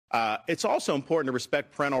It's also important to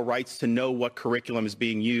respect parental rights to know what curriculum is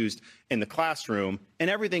being used in the classroom, and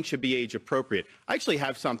everything should be age appropriate. I actually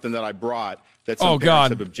have something that I brought that some parents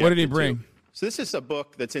have objected what did he bring? to. So this is a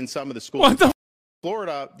book that's in some of the schools. In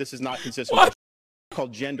Florida, this is not consistent with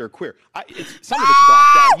called Gender Queer. Some of it's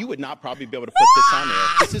blocked out. You would not probably be able to put this on there.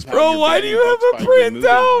 This is Bro, why do you have a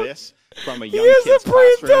printout? This from a young kid's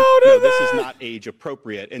classroom. No, this is not age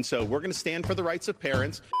appropriate. And so we're going to stand for the rights of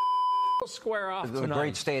parents. Square off the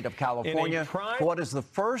great state of California. What is the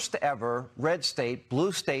first ever red state,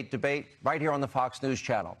 blue state debate right here on the Fox News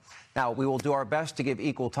channel. Now, we will do our best to give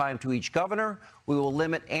equal time to each governor. We will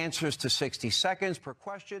limit answers to 60 seconds per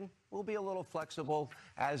question. We'll be a little flexible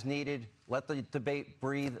as needed. Let the debate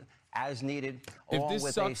breathe as needed. If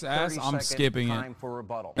this sucks ass, I'm skipping it. For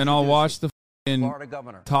rebuttal. And I'll watch the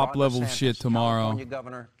Governor, top level Desantis, shit tomorrow. California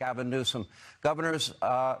Governor Gavin Newsom. Governors,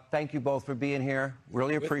 thank you both for being here.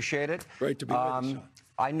 Really appreciate it. Great to be with you.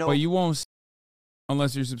 I know. But you won't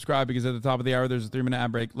unless you're subscribed, because at the top of the hour there's a 3-minute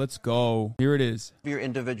ad break. Let's go. Here it is. Your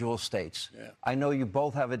individual states. Yeah. I know you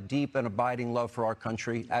both have a deep and abiding love for our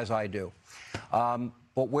country, as I do.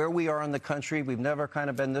 But where we are in the country, we've never kind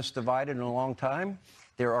of been this divided in a long time.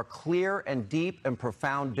 There are clear and deep and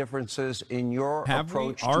profound differences in your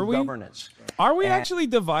approach to governance. Are we actually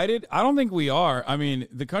divided? I don't think we are. I mean,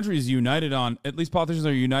 the country is united on, at least politicians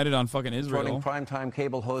are united on fucking Israel. Running primetime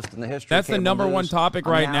cable host in the history. That's the number one topic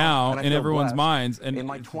right now in everyone's minds. And in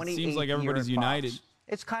my it seems like everybody's united.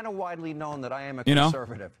 It's kind of widely known that I am a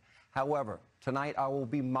conservative. However, tonight I will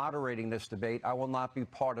be moderating this debate. I will not be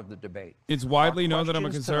part of the debate. It's widely known that I'm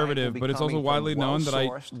a conservative, but it's also widely known that I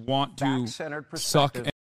want to suck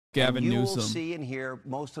Gavin Newsom. You will see and hear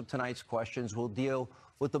most of tonight's questions will deal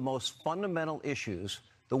with the most fundamental issues,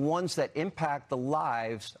 the ones that impact the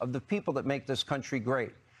lives of the people that make this country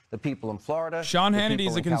great. The people in Florida. Sean Hannity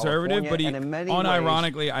is a conservative, but he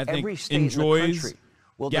unironically, I think, enjoys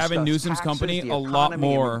Gavin Newsom's company a lot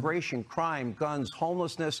more. Immigration, crime, guns,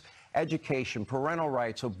 homelessness, education, parental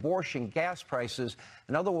rights, abortion, gas prices.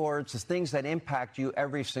 In other words, the things that impact you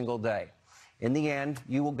every single day. In the end,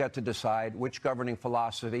 you will get to decide which governing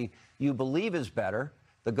philosophy you believe is better.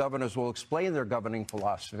 The governors will explain their governing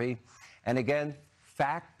philosophy. And again,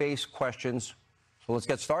 fact-based questions. So let's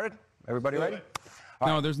get started. Everybody ready?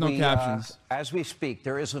 No, there's no captions. As we speak,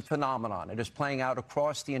 there is a phenomenon. It is playing out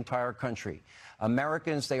across the entire country.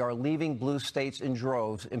 Americans, they are leaving blue states in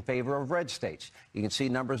droves in favor of red states. You can see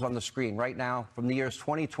numbers on the screen right now from the years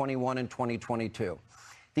 2021 and 2022.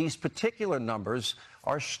 These particular numbers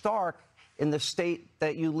are stark in the state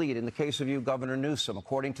that you lead. In the case of you, Governor Newsom,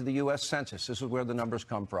 according to the U.S. Census, this is where the numbers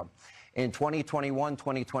come from. In 2021,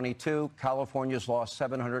 2022, California's lost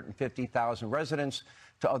 750,000 residents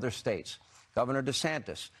to other states. Governor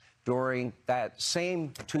Desantis, during that same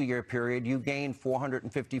 2-year period, you gained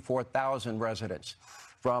 454,000 residents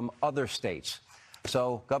from other states.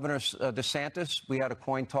 So, Governor Desantis, we had a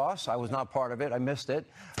coin toss. I was not part of it. I missed it.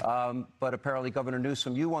 But apparently, Governor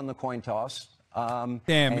Newsom, you won the coin toss.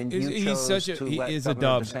 Damn, he's such a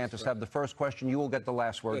dub. DeSantis have the first question. You will get the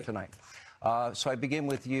last word tonight. So I begin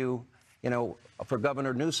with you. You know, for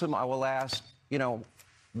Governor Newsom, I will ask, you know,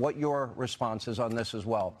 what your response is on this as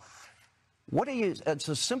well. What do you? It's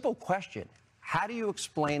a simple question. How do you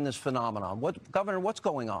explain this phenomenon? Governor, what's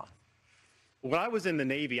going on? When I was in the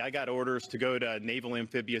Navy, I got orders to go to Naval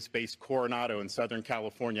Amphibious Base Coronado in Southern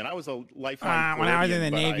California, and I was a lifelong when I was in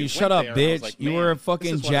the Navy, shut up, bitch. Like, you were a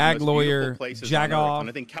fucking jag lawyer, jag off. And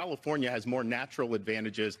I think California has more natural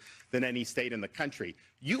advantages than any state in the country.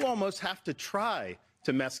 You almost have to try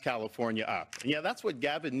to mess California up. And yeah, that's what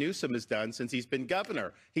Gavin Newsom has done since he's been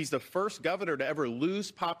governor. He's the first governor to ever lose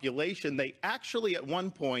population. They actually, at one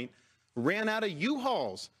point, ran out of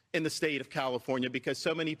U-Hauls in the state of California because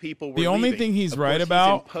so many people were The only leaving. thing he's of right course,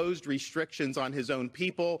 about. He's imposed restrictions on his own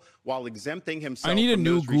people while exempting himself. I need a from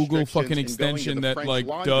new those Google fucking restrictions and going to extension the that French like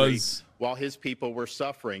laundry does. While his people were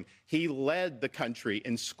suffering, he led the country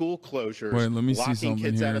in school closures, Wait, let me see locking something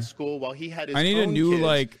kids here. out of school while he had his I need own a new kids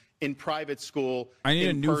like. in private school. I need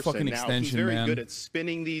a new person. fucking Now, extension, he's very man. good at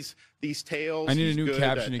spinning these tales. I need a He's new good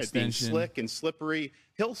caption at extension. being slick and slippery.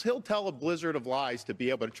 He'll tell a blizzard of lies to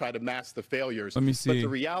be able to try to mask the failures. Let me see. But the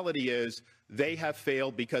reality is they have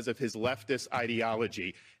failed because of his leftist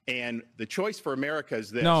ideology. And the choice for America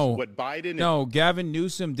is this. What Biden Gavin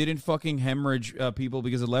Newsom didn't fucking hemorrhage people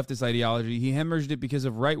because of leftist ideology. He hemorrhaged it because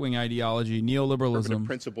of right-wing ideology, neoliberalism.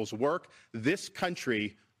 Principles work. This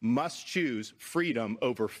country must choose freedom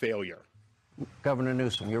over failure. Governor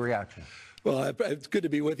Newsom, your reaction. Well, it's good to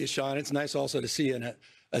be with you, Sean. It's nice also to see you in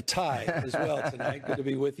a tie as well tonight. Good to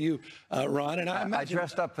be with you, Ron. And I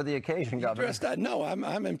dressed up for the occasion, Governor. No,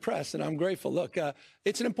 I'm impressed and I'm grateful. Look,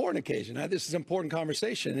 it's an important occasion. This is an important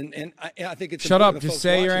conversation, and I think it's shut up. Just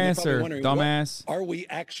say your answer, dumbass. What are we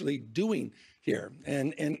actually doing here?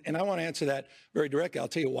 And I want to answer that very directly. I'll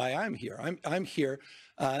tell you why I'm here. I'm here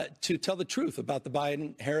to tell the truth about the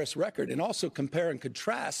Biden-Harris record and also compare and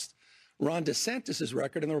contrast Ron DeSantis'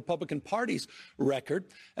 record and the Republican Party's record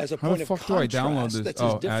as a point of contrast that's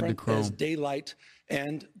as different as daylight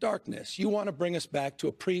and darkness. You want to bring us back to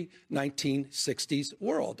a pre-1960s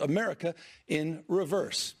world, America in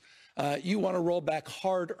reverse. You want to roll back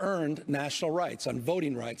hard-earned national rights on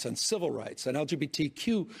voting rights, on civil rights, on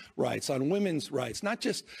LGBTQ rights, on women's rights, not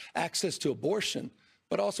just access to abortion,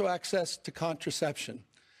 but also access to contraception.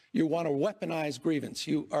 You want to weaponize grievance.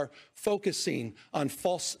 You are focusing on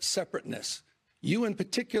false separateness. You in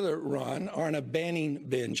particular, Ron, are on a banning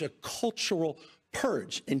binge, a cultural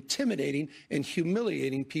purge, intimidating and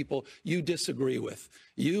humiliating people you disagree with.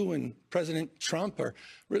 You and President Trump are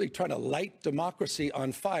really trying to light democracy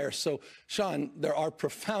on fire. So, Sean, there are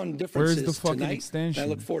profound differences tonight, and I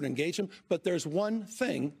look forward to engaging them. But there's one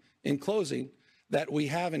thing in closing that we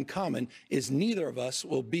have in common is neither of us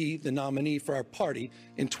will be the nominee for our party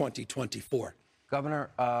in 2024. Governor,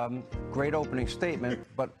 great opening statement,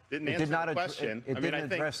 but it did not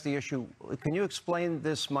address the issue. Can you explain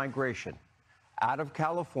this migration out of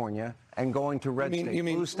California and going to red states?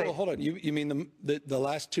 Blue states? Well, hold on. You mean the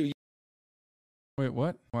last 2 years? Wait,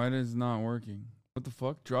 what? Why is it not working? What the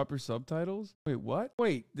fuck? Drop your subtitles? Wait, what?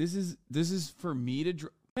 Wait, this is for me to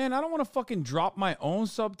drop? Man, I don't want to fucking drop my own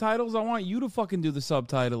subtitles. I want you to fucking do the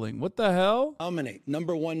subtitling. What the hell? Dominate.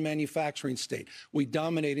 Number one manufacturing state. We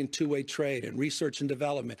dominate in two-way trade and research and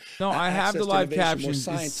development. No, I have the live captions.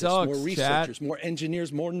 More scientists, it sucks, more researchers, chat. more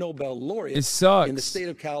engineers, more Nobel laureates it sucks. in the state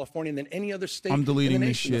of California than any other state I'm deleting in the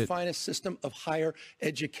this nation. shit. The finest system of higher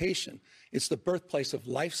education. It's the birthplace of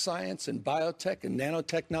life science and biotech and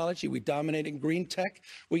nanotechnology. We dominate in green tech.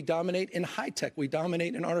 We dominate in high tech. We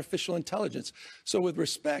dominate in artificial intelligence. So with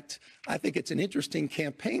respect, I think it's an interesting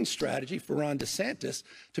campaign strategy for Ron DeSantis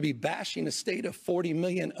to be bashing a state of 40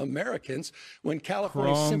 million Americans when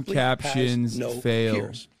California simply has no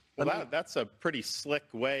peers. Well, that's a pretty slick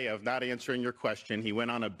way of not answering your question. He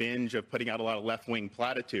went on a binge of putting out a lot of left-wing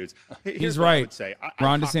platitudes. He's right. I would say.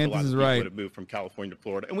 Ron DeSantis is right. Would have moved from California to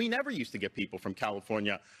Florida, and we never used to get people from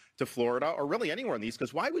California to Florida or really anywhere in these.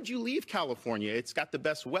 Because why would you leave California? It's got the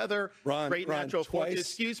best weather, great natural forces.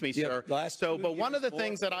 Excuse me, sir. But one of the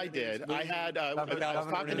things that I did, I was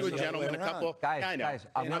talking to a gentleman, a couple. Guys,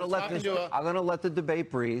 I'm going to let the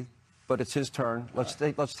debate breathe. But it's his turn. Let's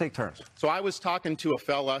take turns. So I was talking to a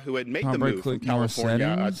fella who had made the move from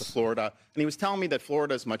California to Florida, and he was telling me that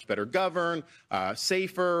Florida is much better governed,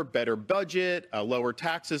 safer, better budget, lower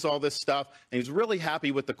taxes, all this stuff. And he was really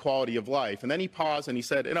happy with the quality of life. And then he paused and he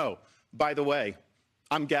said, by the way,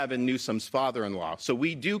 I'm Gavin Newsom's father-in-law. So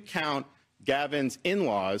we do count Gavin's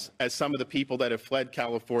in-laws as some of the people that have fled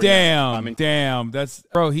California. Damn. That's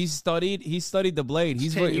bro. He studied the blade.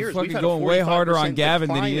 He's fucking going way harder on Gavin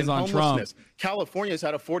than he is on Trump. California's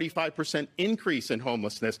had a 45% increase in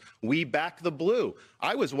homelessness. We back the blue.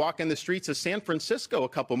 I was walking the streets of San Francisco a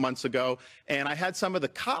couple months ago, and I had some of the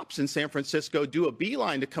cops in San Francisco do a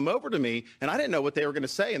beeline to come over to me, and I didn't know what they were going to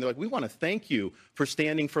say. And they're like, we want to thank you for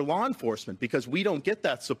standing for law enforcement because we don't get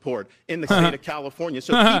that support in the state of California.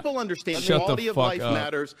 So people understand quality of life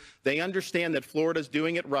matters. They understand that Florida's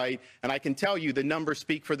doing it right. And I can tell you the numbers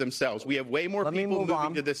speak for themselves. We have way more people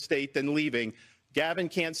moving to this state than leaving. Gavin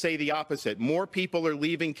can't say the opposite. More people are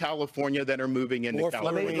leaving California than are moving into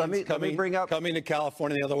California. Let me bring up coming to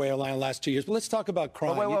California the other way around the last 2 years. But let's talk about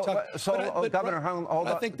crime. Governor, hold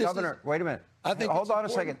on. Governor, wait a minute. Hold on a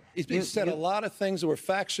second. You said a lot of things that were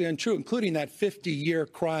factually untrue, including that 50-year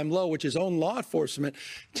crime low, which his own law enforcement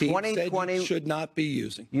team said you should not be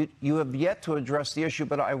using. You have yet to address the issue,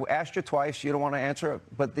 but I asked you twice. You don't want to answer it.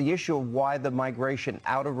 But the issue of why the migration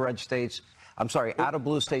out of red states, out of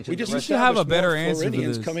blue states. We just should have a better answer to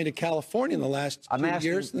Floridians this. Coming to California in the last 2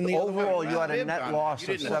 years than the overall, you had a net loss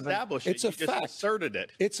of 7. It's a fact. Asserted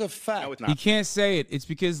it. It's a fact. No, it's not. He can't say it. It's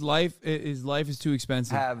because life is too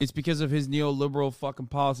expensive. It's because of his neoliberal fucking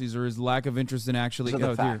policies or his lack of interest in actually.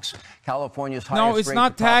 Facts. California's highest. No, it's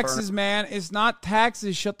not taxes, man. It's not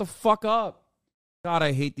taxes. Shut the fuck up. God,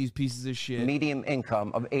 I hate these pieces of shit. Median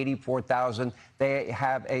income of $84,000. They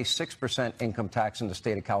have a 6% income tax in the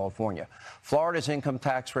state of California. Florida's income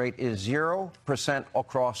tax rate is 0%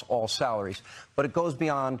 across all salaries, but it goes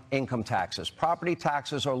beyond income taxes. Property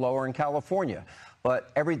taxes are lower in California,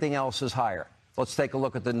 but everything else is higher. Let's take a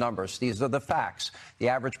look at the numbers. These are the facts. The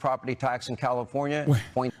average property tax in California,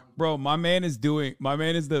 Bro, my man is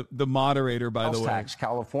the moderator, by the way. tax,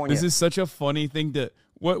 California. This is such a funny thing to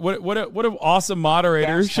what an awesome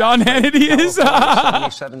moderator Sean Hannity is.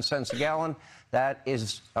 77 cents a gallon. That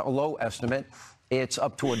is a low estimate. It's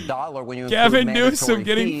up to $1 when you include Gavin mandatory Newsom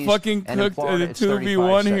getting fees. fucking And in cooked Florida, at it's the 2v1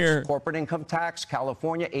 35 cents. here. Corporate income tax,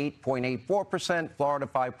 California 8.84%, Florida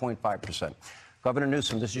 5.5%. Governor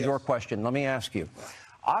Newsom, this is your question. Let me ask you.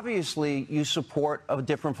 Obviously, you support a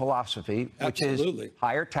different philosophy, which is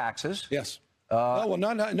higher taxes. Yes. No,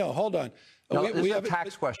 hold on. No, this is a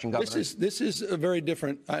tax question, Governor. This is a very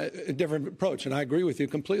different approach, and I agree with you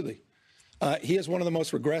completely. He has one of the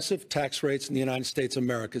most regressive tax rates in the United States of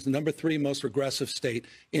America. It's the number 3 most regressive state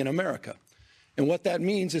in America. And what that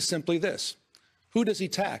means is simply this. Who does he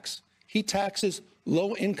tax? He taxes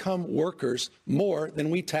low-income workers more than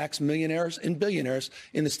we tax millionaires and billionaires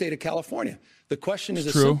in the state of California. The question is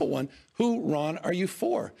a simple one. Who, Ron, are you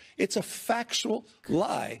for? It's a factual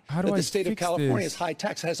lie that the state of California is high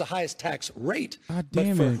tax, has the highest tax rate. God but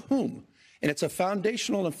damn for it. whom? And it's a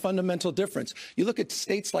foundational and fundamental difference. You look at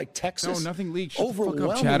states like Texas. No, nothing leaks. Shut the fuck up,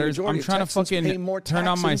 Overwhelming chatters. majority I'm trying of to Texans fucking pay more turn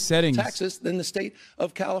on my settings. taxes than the state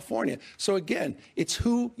of California. So again, it's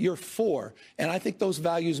who you're for, and I think those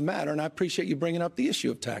values matter. And I appreciate you bringing up the issue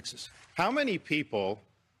of taxes. How many people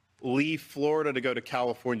leave Florida to go to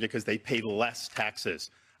California because they pay less taxes?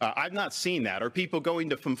 I've not seen that. Are people going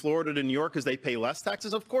from Florida to New York because they pay less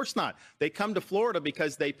taxes? Of course not. They come to Florida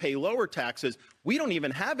because they pay lower taxes. We don't even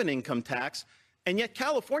have an income tax. And yet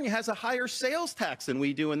California has a higher sales tax than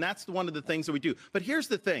we do, and that's one of the things that we do. But here's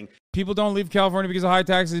the thing. People don't leave California because of high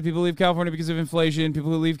taxes. People leave California because of inflation. People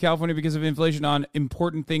who leave California because of inflation on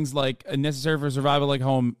important things like necessary for survival, like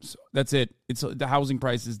homes. That's it. It's the housing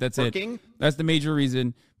prices. That's it. That's the major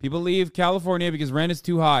reason. People leave California because rent is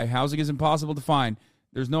too high. Housing is impossible to find.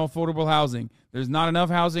 There's no affordable housing. There's not enough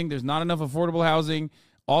housing. There's not enough affordable housing.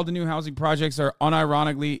 All the new housing projects are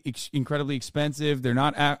unironically incredibly expensive. They're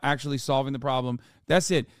not actually solving the problem.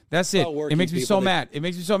 That's it. That's it. It makes me so mad. It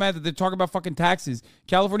makes me so mad that they talk about fucking taxes.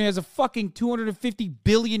 California has a fucking $250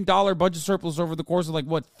 billion budget surplus over the course of like,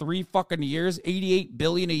 what, 3 fucking years? $88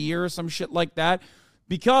 billion a year or some shit like that.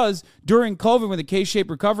 Because during COVID, when the K-shaped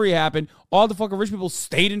recovery happened, all the fucking rich people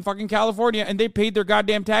stayed in fucking California and they paid their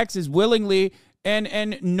goddamn taxes willingly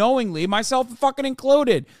and knowingly, myself fucking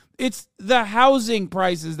included. It's the housing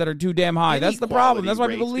prices that are too damn high. That's the problem. That's why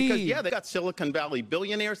people leave. Because, yeah, they've got Silicon Valley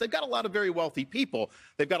billionaires. They've got a lot of very wealthy people.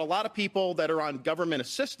 They've got a lot of people that are on government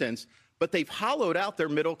assistance, but they've hollowed out their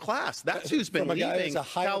middle class. That's who's been leaving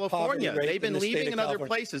California. They've been leaving in other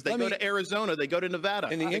places. They go to Arizona. They go to Nevada.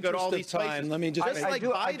 They go to all these places. Let me just like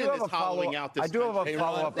Biden is hollowing out this country. I do have a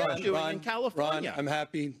follow-up question. In California. Ron, I'm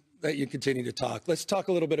happy that you continue to talk. Let's talk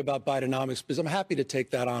a little bit about Bidenomics, because I'm happy to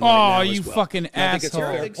take that on right now. Oh, you fucking asshole. I think it's a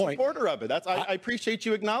fair big point. supporter of it. I appreciate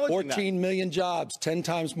you acknowledging 14 million jobs, 10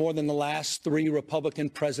 times more than the last 3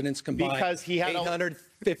 Republican presidents combined. Because he had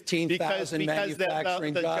 815,000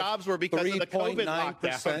 manufacturing the jobs were because of the COVID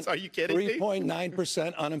lockdowns. Are you kidding me?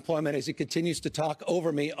 3.9% unemployment. As he continues to talk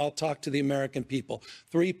over me, I'll talk to the American people.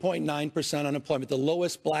 3.9% unemployment, the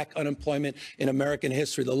lowest black unemployment in American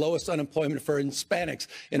history, the lowest unemployment for Hispanics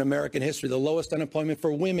in American history, the lowest unemployment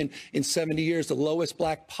for women in 70 years, the lowest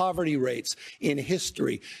black poverty rates in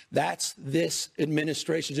history. That's this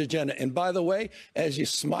administration's agenda. And by the way, as you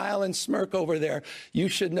smile and smirk over there, you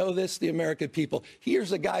should know this, the American people.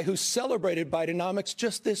 Here's a guy who celebrated Bidenomics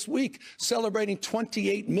just this week, celebrating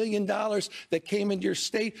 $28 million that came into your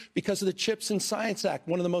state because of the CHIPS and Science Act,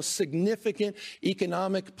 one of the most significant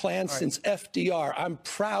economic plans since FDR. I'm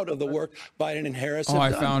proud of the work Biden and Harris have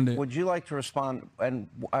done. I found it. Would you like to respond? And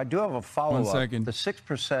I do have a follow-up. 1 second. The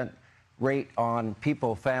 6% rate on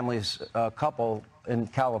people, families, couple in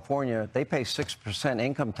California, they pay 6%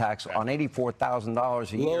 income tax on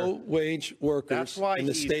 $84,000 a year. Low-wage workers in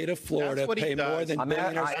the state of Florida pay more than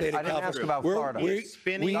billionaire state of California. I didn't ask about Florida. But here's,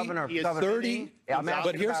 let me ask the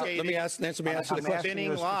question. Let me ask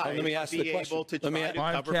the question. Let me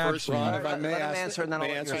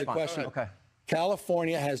answer the question. Okay.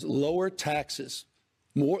 California has lower taxes,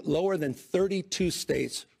 lower than 32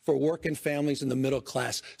 states for working families in the middle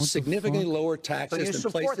class, significantly lower taxes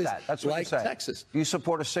than places like Texas. You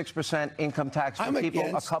support a 6% income tax for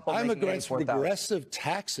people, a couple I'm making against $84,000. regressive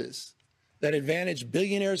taxes that advantage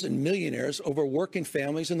billionaires and millionaires over working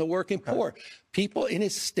families and the working poor. People in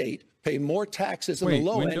his state pay more taxes on the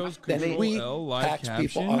low end than we tax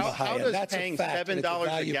people on the high end. How does paying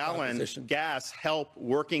 $7 a gallon gas help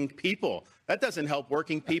working people? That doesn't help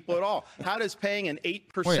working people at all. How does paying an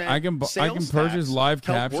 8% I can sales purchase tax live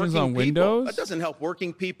help captions working on people? Windows? That doesn't help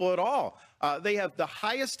working people at all. They have the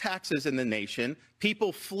highest taxes in the nation.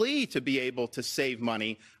 People flee to be able to save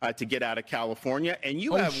money to get out of California. And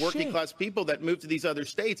you have working class people that move to these other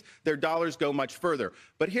states. Their dollars go much further.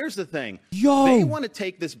 But here's the thing. They want to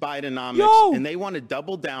take this Bidenomics and they want to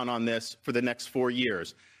double down on this for the next 4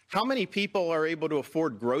 years. How many people are able to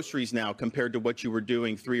afford groceries now compared to what you were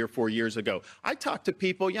doing 3 or 4 years ago? I talked to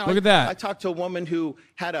people, Look at that. I talked to a woman who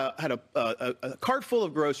had a cart full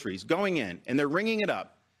of groceries going in, and they're ringing it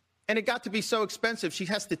up. And it got to be so expensive, she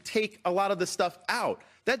has to take a lot of the stuff out.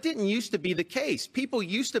 That didn't used to be the case. People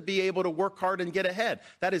used to be able to work hard and get ahead.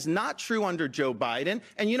 That is not true under Joe Biden.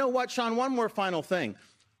 And you know what, Sean, one more final thing.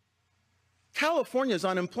 California's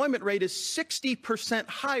unemployment rate is 60%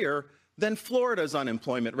 higher than Florida's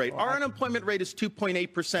unemployment rate. Our unemployment rate is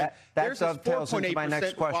 2.8%. Theirs is 4.8%. My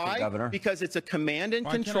next question, Why? Governor. Because it's a command and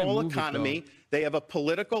control economy. They have a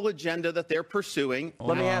political agenda that they're pursuing.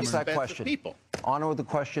 Let me ask that question. On with the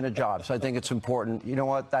question of jobs. I think it's important. You know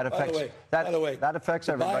what? That affects. By the way, that affects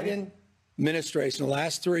everybody. Biden administration, the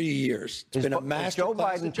last 3 years, it's been a master. Joe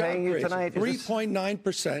Biden paying you tonight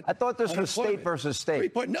 3.9%. I thought this was state versus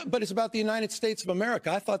state. No, but it's about the United States of America.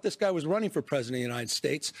 I thought this guy was running for president of the United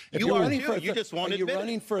States. If You are running too. for You just won't are you admit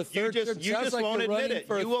running it. for a third You term? just Sounds like won't you're admit running it.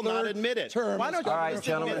 for a You will not third admit it. term. Why don't you All right, just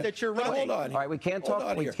gentlemen. admit that you're Hold running? on. All right, we can't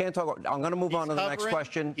talk. We can't talk. I'm going to move on to the next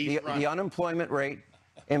question. The unemployment rate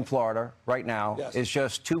in Florida right now is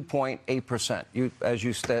just 2.8%. As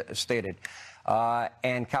you stated.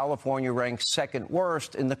 And California ranks second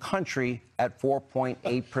worst in the country at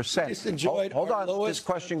 4.8%. Hold on. This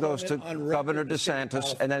question goes to Governor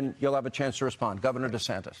DeSantis, and then you'll have a chance to respond. Governor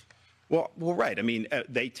DeSantis. Well, right. I mean,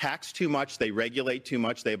 they tax too much. They regulate too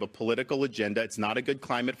much. They have a political agenda. It's not a good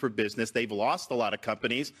climate for business. They've lost a lot of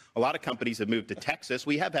companies. A lot of companies have moved to Texas.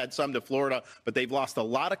 We have had some to Florida, but they've lost a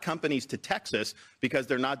lot of companies to Texas because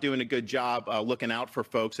they're not doing a good job looking out for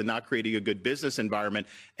folks and not creating a good business environment.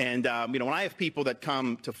 And, when I have people that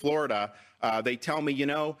come to Florida, they tell me,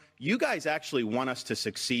 you guys actually want us to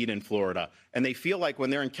succeed in Florida. And they feel like when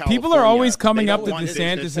they're in California, people are always coming up to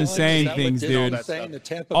DeSantis and saying things, dude.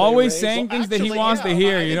 Always saying things that he wants to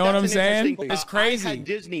hear. You know what I'm saying? It's crazy.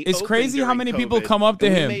 It's crazy how many people come up to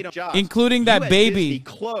him, including that baby. Disney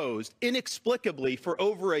closed inexplicably for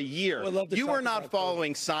over a year. You were not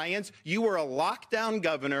following science. You were a lockdown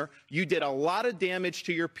governor. You did a lot of damage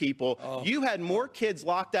to your people. You had more kids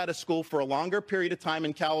locked out of school for a longer period of time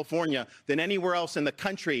in California than anywhere else in the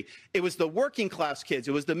country. It was the working class kids.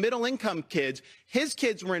 It was the middle income kids. His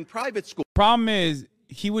kids were in private school. Problem is,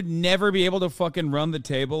 he would never be able to fucking run the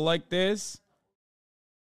table like this.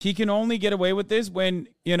 He can only get away with this when,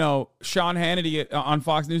 Sean Hannity on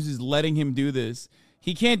Fox News is letting him do this.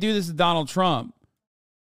 He can't do this to Donald Trump.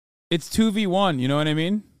 It's 2v1, you know what I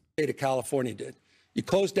mean? The state of California did. You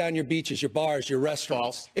closed down your beaches, your bars, your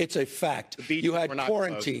restaurants. False. It's a fact. You had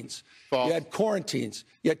quarantines. False. You had quarantines.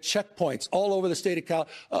 You had checkpoints all over the state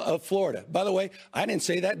of Florida. By the way, I didn't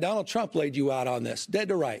say that. Donald Trump laid you out on this, dead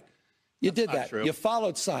to right. You did that. True. You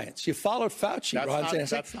followed science. You followed Fauci.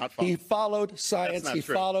 That's not false. He followed science. He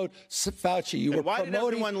followed Fauci. You were why did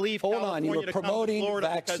everyone leave Hold on. You were California to come to promoting Florida?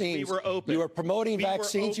 vaccines. Because we were open. You were promoting We were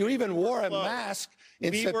vaccines. open. You even We were wore a closed. mask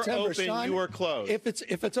in We were September. open. Sean, You were closed.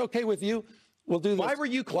 If it's okay with you, we'll do this. Why were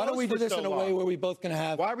you Why don't we do closed for this so in a way long? where we both can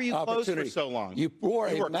have Why were you closed for opportunity? so long? You wore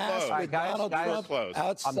You a were mask closed. with Guys, Donald guys, Trump closed.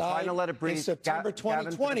 outside I'm trying to let it breathe. in September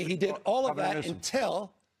Gavin, 2020. He did all of Governor that Newsom.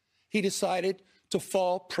 until he decided to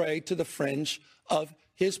fall prey to the fringe of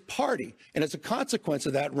his party. And as a consequence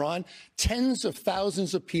of that, Ron, tens of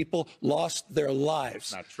thousands of people lost their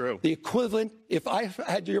lives. Not true. The equivalent, if I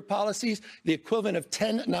had your policies, the equivalent of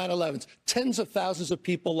 10 9/11s. Tens of thousands of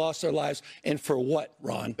people lost their lives. And for what,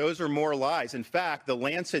 Ron? Those are more lies. In fact, the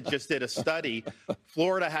Lancet just did a study.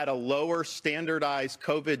 Florida had a lower standardized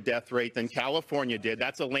COVID death rate than California did.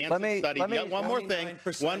 That's a Lancet study. One more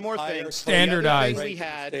thing. Standardized.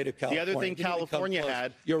 The other thing California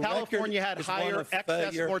had. California had higher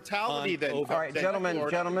excess mortality than. All right,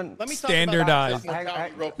 gentlemen. Let me Standardized. Talk about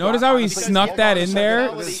mortality real quick. Notice how he Because snuck that in there?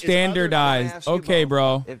 mortality is Standardized. Okay,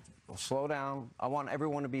 bro. Slow down. I want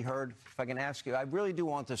everyone to be heard. If I can ask you, I really do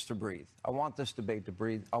want this to breathe. I want this debate to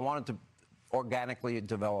breathe. I want it to organically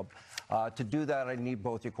develop. To do that, I need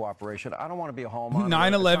both your cooperation. I don't want to be a home on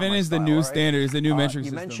 9/11 is the new standard, is the new measuring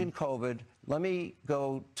system. You system. mentioned COVID. Let me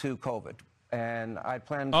go to COVID. And I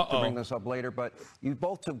plan to bring this up later, but you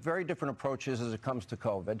both took very different approaches as it comes to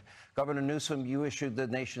COVID. Governor Newsom, you issued the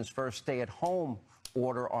nation's first stay-at-home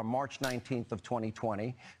order on March 19th of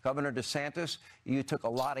 2020. Governor DeSantis, you took a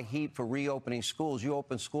lot of heat for reopening schools. You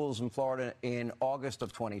opened schools in Florida in August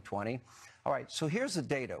of 2020. All right, so here's the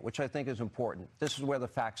data, which I think is important. This is where the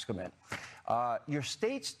facts come in. Your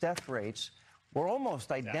state's death rates were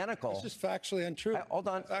almost identical. This is factually untrue. Hold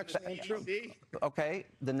on. Factually untrue. Okay.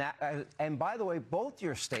 And by the way, both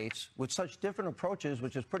your states, with such different approaches,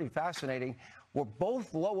 which is pretty fascinating, were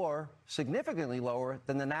both lower, significantly lower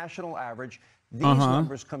than the national average. These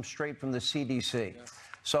numbers come straight from the CDC. Yeah.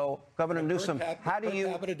 So, Governor Newsom, how do you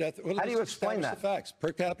explain that? The facts.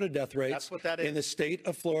 Per capita death rates in the state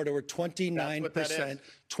of Florida were 29%,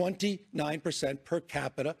 29% per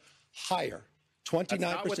capita higher.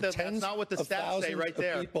 29%, that's not what the stats say right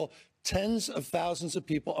there. People, tens of thousands of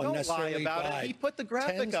people unnecessarily died. Don't lie about it. He put the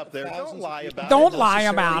graphic up there. Don't lie about it. Don't lie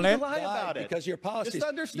about it. Lie about it. Because your policies. Just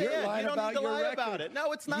understand. You're lying you don't about need to your lie record. about it.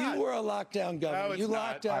 No, it's not. You were a lockdown governor. No, it's you not.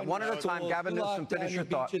 locked down. One at a time. Gavin Newsom, finish your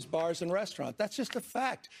thought. Beaches, bars, and restaurants. That's just a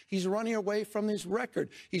fact. He's running away from his record.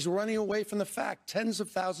 He's running away from the fact. Tens of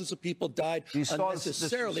thousands of people died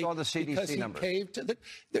unnecessarily the CDC because he numbers. caved to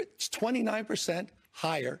it's 29%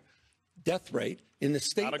 higher death rate in the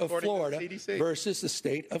state of Florida versus the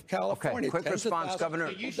state of California. Okay, quick response,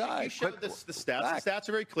 Governor. You showed the stats. The stats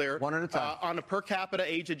are very clear. One at a time. On a per capita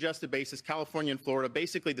age-adjusted basis, California and Florida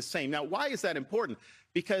basically the same. Now, why is that important?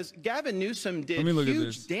 Because Gavin Newsom did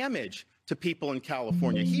huge damage to people in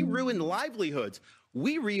California. He ruined livelihoods.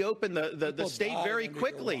 We reopened the state very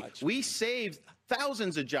quickly. We saved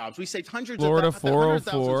thousands of jobs. We saved hundreds of thousands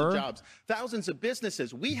of jobs, thousands of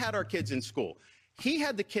businesses. We had our kids in school. He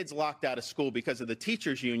had the kids locked out of school because of the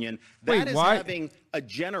teachers union. That is having a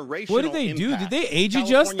generational What did they do? impact. Did they age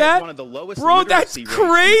California adjust that? One of the lowest Bro, that's literacy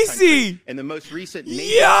rates crazy. And the most recent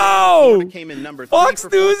Yo, came in number 3 Fox for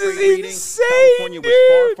News fourth is grade reading. insane, California dude.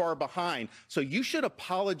 was far behind. So you should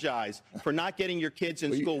apologize for not getting your kids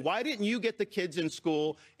in school. Why didn't you get the kids in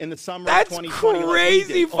school in the summer of 2020? That's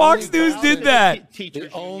crazy. Fox News did that. The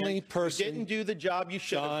only person didn't do the job you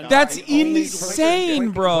should have done. That's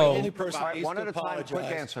insane, bro. The only person Right, one at a time, quick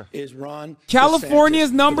answer. Is Ron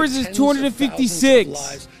California's DeSantis, numbers is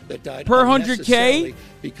 256 per 100K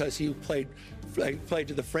because he played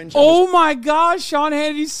to the fringe. Oh my gosh, Sean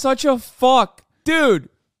Hannity's such a fuck. Dude.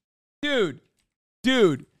 Ron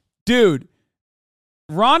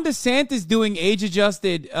DeSantis doing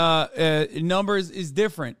age-adjusted numbers is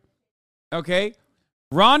different. Okay?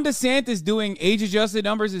 Ron DeSantis doing age-adjusted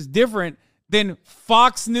numbers is different than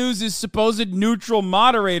Fox News' supposed neutral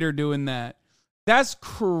moderator doing that. That's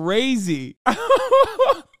crazy.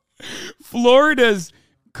 Florida's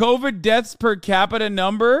COVID deaths per capita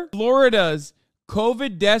number, Florida's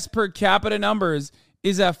COVID deaths per capita numbers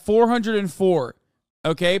is at 404,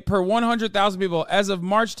 okay, per 100,000 people as of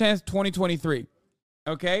March 10th, 2023,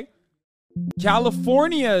 okay?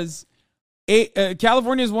 California's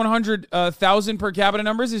 100,000 per capita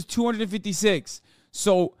numbers is 256.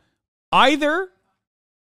 So either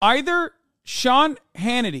Sean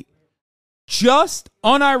Hannity just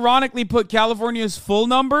unironically put California's full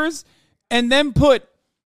numbers and then put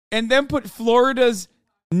Florida's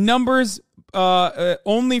numbers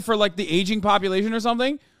only for like the aging population or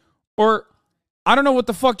something, or I don't know what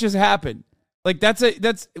the fuck just happened. Like that's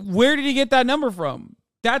where did he get that number from?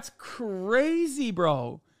 That's crazy,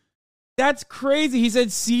 bro. That's crazy. He said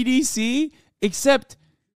CDC, except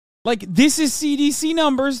like this is CDC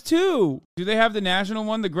numbers too. Do they have the national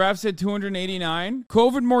one? The graph said 289.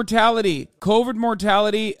 COVID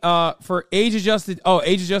mortality for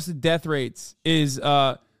age-adjusted death rates is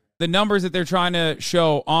the numbers that they're trying to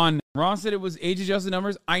show on. Ron said it was age-adjusted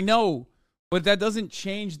numbers. I know, but that doesn't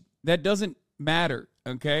change. That doesn't matter,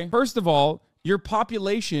 okay? First of all, your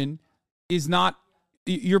population is who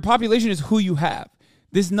you have.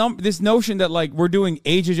 This notion that like we're doing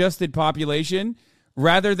age-adjusted population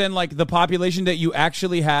rather than like the population that you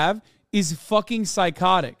actually have is fucking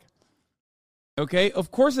psychotic. Okay?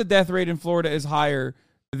 Of course the death rate in Florida is higher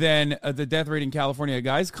than the death rate in California,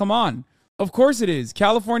 guys. Come on. Of course it is.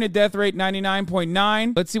 California death rate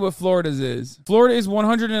 99.9. Let's see what Florida's is. Florida is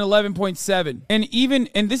 111.7.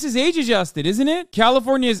 And this is age adjusted, isn't it?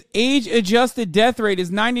 California's age adjusted death rate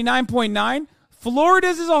is 99.9.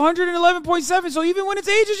 Florida's is 111.7. So even when it's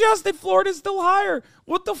age adjusted, Florida's still higher.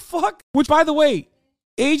 What the fuck? Which, by the way,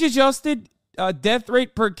 age-adjusted death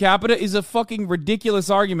rate per capita is a fucking ridiculous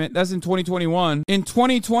argument. That's in 2021. In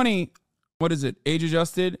 2020, what is it?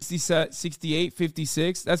 Age-adjusted 68,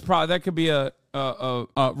 56. That could be a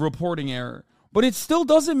reporting error. But it still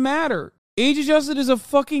doesn't matter. Age-adjusted is a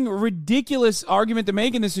fucking ridiculous argument to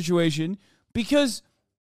make in this situation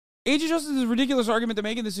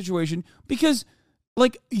because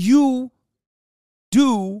like you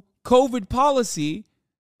do COVID policy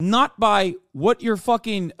not by what your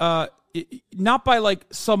fucking not by like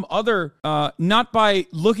some other, not by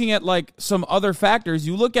looking at like some other factors.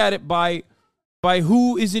 You look at it by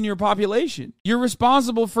who is in your population. You're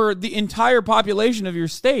responsible for the entire population of your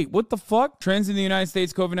state. What the fuck? Trends in the United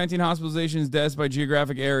States, COVID-19 hospitalizations, deaths by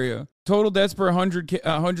geographic area. Total deaths per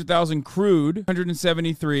 100,000 crude,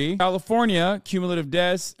 173. California, cumulative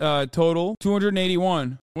deaths, total,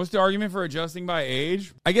 281. What's the argument for adjusting by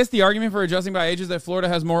age? I guess the argument for adjusting by age is that Florida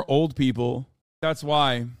has more old people. That's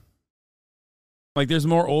why. Like, there's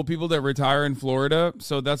more old people that retire in Florida,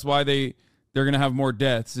 so that's why they're going to have more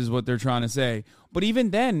deaths, is what they're trying to say. But even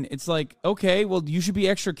then, it's like, okay, well, you should be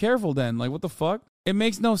extra careful then. Like, what the fuck? It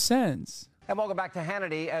makes no sense. And welcome back to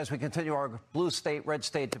Hannity as we continue our blue state, red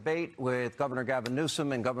state debate with Governor Gavin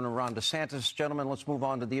Newsom and Governor Ron Desantis. Gentlemen, let's move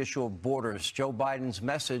on to the issue of borders. Joe Biden's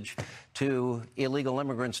message to illegal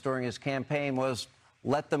immigrants during his campaign was,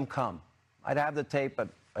 let them come. I'd have the tape, but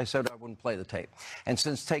I said I wouldn't play the tape. And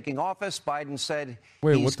since taking office, Biden said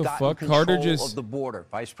he's gotten control of the border.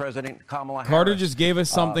 Vice President Kamala Carter Harris, just gave us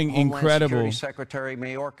something Homeland incredible. Security Secretary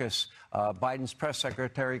Mayorkas, Biden's press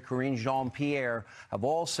secretary Karine Jean-Pierre have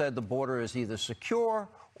all said the border is either secure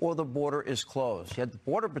or the border is closed. Yet the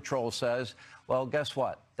Border Patrol says, well, guess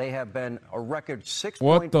what? They have been a record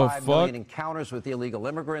 6.5 million encounters with illegal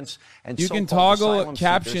immigrants. And you can toggle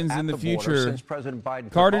captions in the future. Since President Biden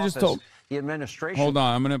Carter took just office, told. The administration. Hold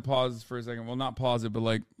on, I'm gonna pause for a second. Well, not pause it, but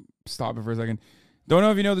like stop it for a second. Don't know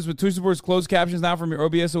if you know this, but Twitch supports closed captions now from your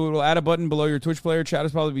OBS, so it will add a button below your Twitch player. Chat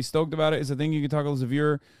is probably be stoked about it. It's a thing you can toggle as a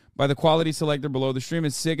viewer by the quality selector below. The stream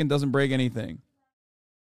is sick and doesn't break anything.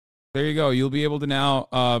 There you go. You'll be able to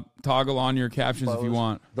now toggle on your captions if you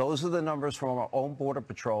want. Those are the numbers from our own Border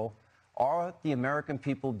Patrol. Are the American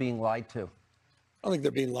people being lied to? I don't think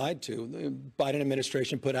they're being lied to. The Biden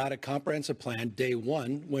administration put out a comprehensive plan day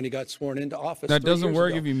one when he got sworn into office. That doesn't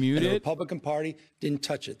work if you mute and it. The Republican Party didn't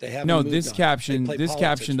touch it. They haven't. No, moved this on.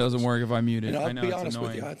 caption doesn't work if I mute it. And I'll I know, be it's honest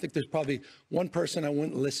annoying. with you. I think there's probably one person I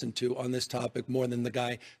wouldn't listen to on this topic more than the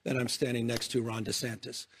guy that I'm standing next to, Ron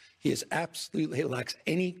DeSantis. He lacks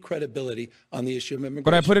any credibility on the issue of immigration.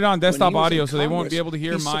 But I put it on desktop When he was audio, in so they won't be able to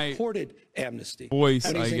hear he my supported amnesty. voice,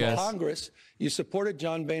 When he's I guess. in Congress, you supported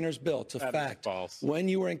John Boehner's bill. It's a fact. False. When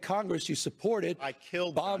you were in Congress, you supported I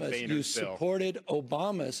killed John Obama's. Boehner's You bill. supported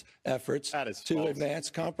Obama's efforts That is to false.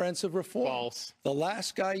 advance comprehensive reform. False. The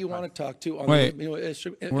last guy you want to talk to on Wait, the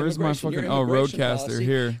issue, where's my immigration, your fucking immigration roadcaster policy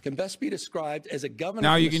here? Can best be described as a governor.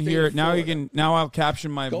 Now from you the can state hear of it. Now you Florida can. Now I'll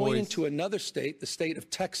caption my going voice, into another state, the state of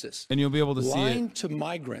Texas, and you'll be able to see lying it. to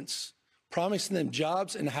migrants, promising them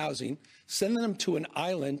jobs and housing, sending them to an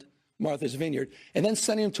island, Martha's Vineyard, and then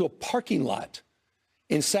sending them to a parking lot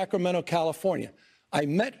in Sacramento, California. I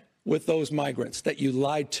met with those migrants that you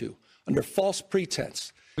lied to under false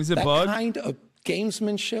pretense. Is it that bug? kind of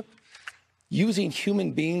gamesmanship, using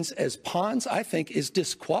human beings as pawns, I think is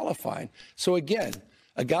disqualifying. So again,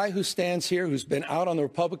 a guy who stands here who's been out on the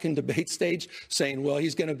Republican debate stage saying, well,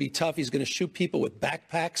 he's going to be tough, he's going to shoot people with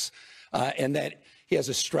backpacks, and that he has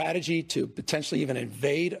a strategy to potentially even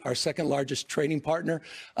invade our second largest trading partner,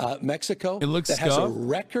 Mexico, It looks that has a scuffed.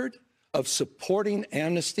 record of supporting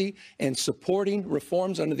amnesty and supporting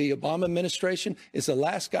reforms under the Obama administration, is the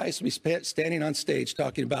last guy to be standing on stage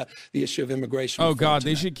talking about the issue of immigration. Oh reform God, they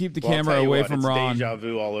tonight. should keep the Well, I'll camera tell you away what, from it's Ron. Deja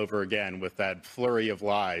vu all over again with that flurry of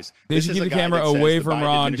lies. They This should is keep a the guy camera that says away the from Biden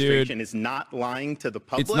Ron, dude. administration is not lying to the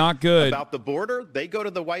public. It's not good. About the border. They go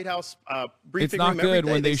to the White House briefing It's not room every good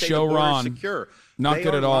day. when they say show the border's Ron. secure. Not They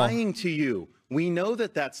good are at all. lying to you. We know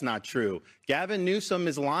that that's not true. Gavin Newsom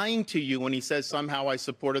is lying to you when he says somehow I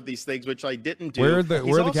supported these things, which I didn't do. Where are the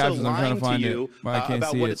He's also captions? I'm trying to lying find it, you but I can't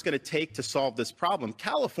about see what it. it's going to take to solve this problem.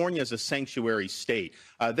 California is a sanctuary state.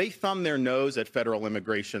 They thumb their nose at federal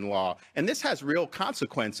immigration law, and this has real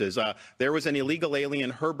consequences. There was an illegal alien,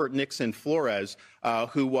 Herbert Nixon Flores,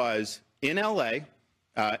 who was in L.A.,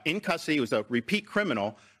 in custody. He was a repeat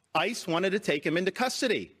criminal. ICE wanted to take him into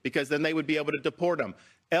custody because then they would be able to deport him.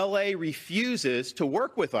 L.A. refuses to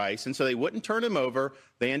work with ICE, and so they wouldn't turn him over.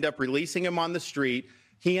 They end up releasing him on the street.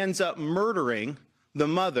 He ends up murdering the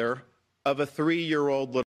mother of a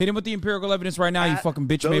 3-year-old little. Hit him with the empirical evidence right now, you At fucking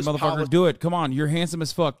bitch-made those motherfucker. Do it. Come on. You're handsome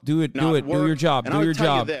as fuck. Do it. Do not it. Do work. your job. And Do I'll your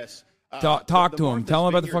tell you job. this, Talk the to him. Martha's Tell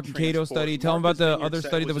him about the Vineyard fucking Cato transport. study. Tell him about Martha's the Vineyard other said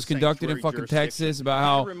study that was was a conducted in sanctuary fucking jurisdiction. Texas about That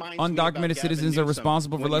how reminds me about undocumented Gavin citizens are Newsom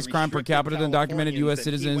responsible for when he less crime per restricted capita than documented U.S. Californians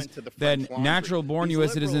that he citizens, went to the than French Laundry. naturally born These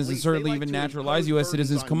U.S. liberal citizens, and elites, certainly they even like to naturalized impose U.S.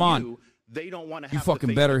 citizens. burdens Come on on. you They don't want to. You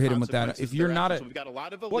fucking better hit him with that. If you're not we've got a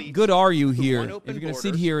lot of what good are you here? If If you're gonna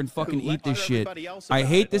sit here and fucking eat this shit, I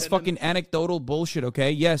hate this fucking anecdotal bullshit.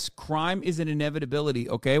 Okay, yes, crime is an inevitability.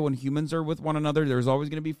 Okay, when humans are with one another, there's always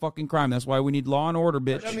gonna be fucking crime. That's why we need law and order,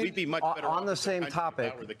 bitch. I mean, we'd be much better on the same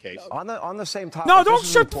topic. On the same topic. No, don't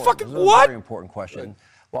shut the fucking this is what? a very important question.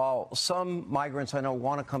 While some migrants I know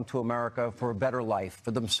want to come to America for a better life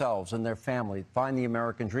for themselves and their family, find the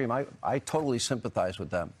American dream, I totally sympathize with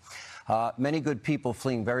them. Many good people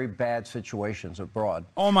fleeing very bad situations abroad.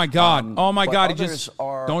 Oh my God! Oh my God! It just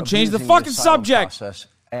don't change the fucking subject. Process.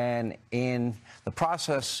 And in the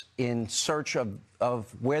process, in search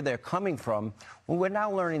of where they're coming from, well, we're now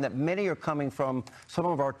learning that many are coming from some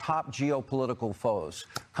of our top geopolitical foes,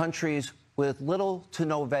 countries with little to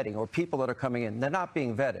no vetting, or people that are coming in. They're not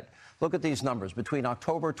being vetted. Look at these numbers. Between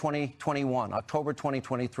October 2021, October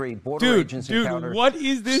 2023, border agents encountered what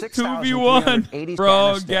is this 2v1?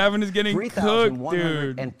 Bro, Gavin is getting cooked,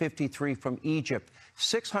 dude. 3,153 from Egypt,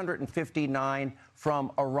 659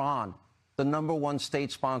 from Iran, the #1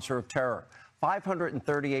 state sponsor of terror,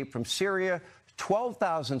 538 from Syria,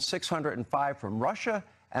 12,605 from Russia,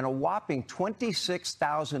 and a whopping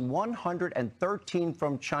 26,113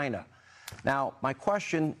 from China. Now, my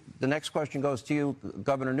question, the next question goes to you,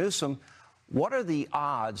 Governor Newsom. What are the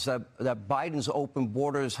odds that Biden's open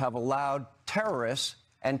borders have allowed terrorists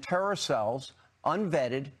and terror cells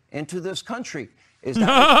unvetted into this country? Is that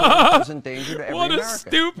a present danger to every What a American?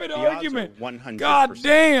 stupid argument. 100%. God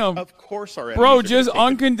damn. Of course our Bro enemies are just gonna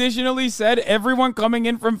take unconditionally said everyone coming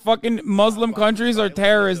in from fucking Muslim countries are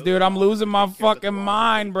terrorists, dude. I'm losing my fucking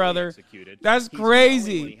mind, brother. That's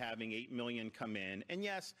crazy. Having 8 million come in. And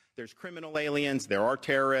yes, there's criminal aliens, there are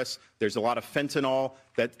terrorists, there's a lot of fentanyl.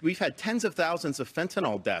 That we've had tens of thousands of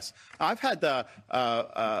fentanyl deaths. I've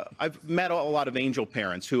met a lot of angel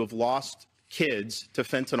parents who have lost kids to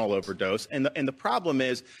fentanyl overdose, and the problem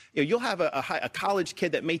is, you'll have a college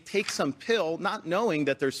kid that may take some pill not knowing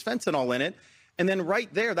that there's fentanyl in it, and then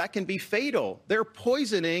right there that can be fatal. They're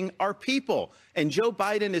poisoning our people, and Joe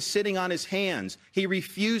Biden is sitting on his hands. He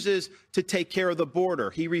refuses to take care of the border.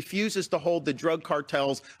 He refuses to hold the drug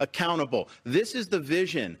cartels accountable. This is the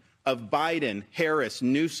vision of Biden, Harris,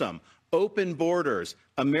 Newsom. Open borders,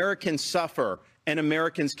 Americans suffer, and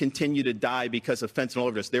Americans continue to die because of fentanyl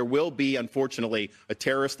overdose. There will be, unfortunately, a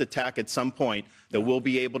terrorist attack at some point that we'll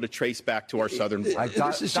be able to trace back to our southern border.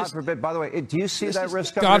 God forbid. By the way, do you see that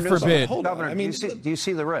risk, God Governor? forbid. Governor, I mean, do you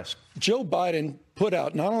see the risk? Joe Biden put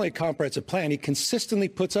out not only a comprehensive plan, he consistently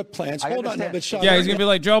puts up plans. Hold on, no, but Sean, yeah, he's gonna be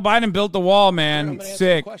like, Joe Biden built the wall, man.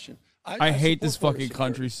 Sick. I hate this support fucking border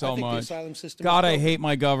country so security. much. I think the asylum system God, is I broken. hate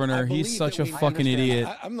my governor. He's such a fucking idiot.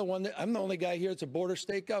 I'm the only guy here that's a border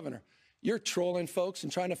state governor. You're trolling folks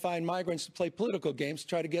and trying to find migrants to play political games to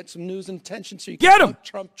try to get some news and attention so you can Get 'em!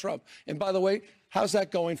 Trump. And by the way, how's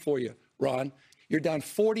that going for you, Ron? You're down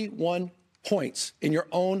 41 points in your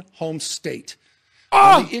own home state.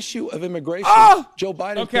 On the issue of immigration, Joe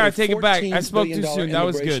Biden. Okay, I take it back. I spoke too soon. That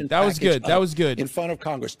was good. That was good. That was good. In front of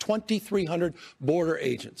Congress, 2,300 border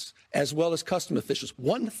agents, as well as custom officials,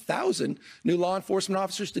 1,000 new law enforcement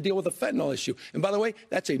officers to deal with the fentanyl issue. And by the way,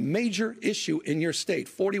 that's a major issue in your state.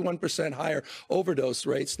 41% higher overdose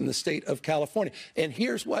rates than the state of California. And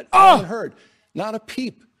here's what I haven't heard: not a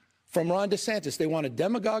peep from Ron Desantis. They want to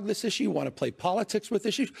demagogue this issue. You want to play politics with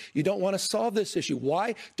issues. You don't want to solve this issue.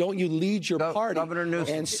 Why don't you lead your party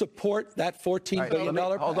and support that $14 billion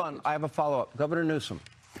package? Hold on. I have a follow-up. Governor Newsom,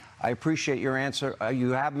 I appreciate your answer.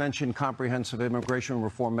 You have mentioned comprehensive immigration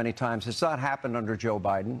reform many times. It's not happened under Joe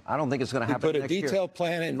Biden. I don't think it's going to happen next year. Put a detailed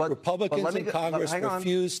plan in. Republicans in Congress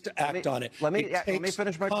refused to act on it. Let me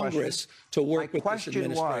finish my Congress question. to work with this question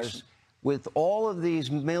administration. was, with all of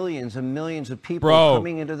these millions and millions of people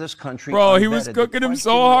coming into this country, he was cooking him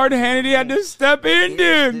so hard, Hannity had to step in,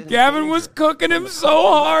 dude. Gavin was cooking him so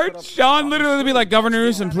hard. Sean literally would be like, Governor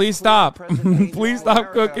Newsom, please stop. Please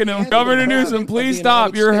stop cooking him. Governor Newsom, please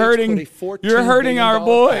stop. You're hurting our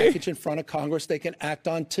boy. Package in front of Congress they can act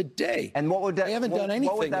on today. And what would that? They haven't done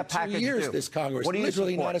anything in 2 years. Do? This Congress, what do you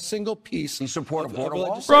literally support? not a single piece. You support a border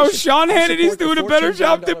wall? Bro, Sean Hannity's doing a better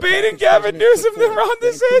job debating Gavin Newsom than Ron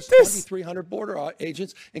DeSantis. 2,300 border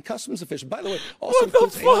agents and customs officials. By the way, also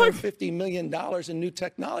includes $850 million in new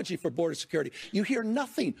technology for border security. You hear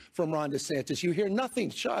nothing from Ron DeSantis. You hear nothing,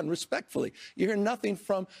 Sean, respectfully. You hear nothing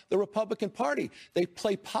from the Republican Party. They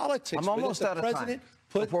play politics. I'm almost out of time. The president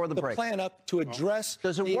put the plan up to address the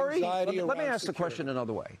anxiety around Let me ask the question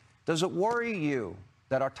another way. Does it worry you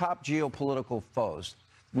that our top geopolitical foes,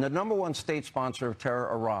 the #1 state sponsor of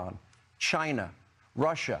terror, Iran, China,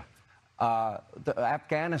 Russia,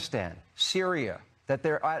 Afghanistan, Syria, that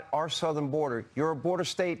they're at our southern border. You're a border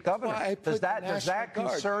state governor. Does that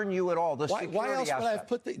concern you at all? Why else would I have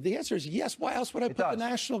put the answer is yes. Why else would I put the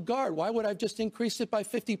National Guard? Why would I have just increased it by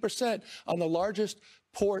 50% on the largest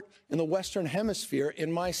port in the Western Hemisphere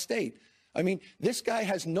in my state? I mean, this guy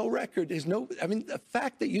has no record. The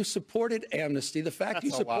fact that you supported amnesty, the fact you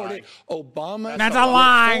supported Obama. That's a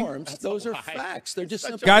lie. Reforms, those are facts. They're just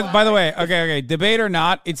simple guys, lies. by the way, okay, debate or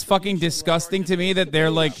not, it's fucking disgusting to me that they're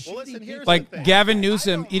like Gavin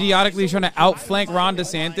Newsom idiotically trying to outflank Ron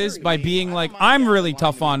DeSantis by being like, I'm really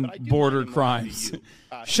tough on border crimes.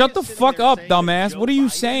 Shut the fuck up, dumbass. What are you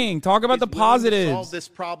saying? Talk about the positives. Solve this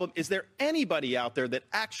problem. Is there anybody out there that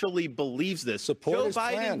actually believes this? Joe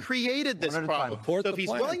Biden created this problem. So if he's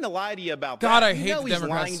willing to lie to you about God, that, I hate the he's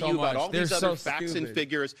Democrats lying so to you about much. all They're these so other facts stupid. and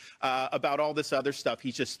figures, about all this other stuff.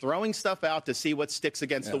 He's just throwing stuff out to see what sticks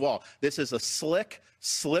against the wall. This is a slick,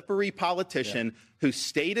 slippery politician whose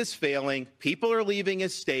state is failing. People are leaving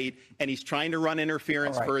his state, and he's trying to run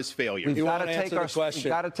interference for his failure. We've got to take our question.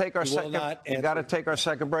 We've got to take our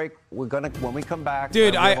second break. We're gonna when we come back.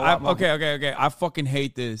 Dude, okay. I fucking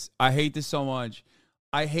hate this. I hate this so much.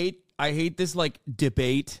 I hate this like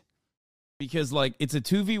debate because like it's a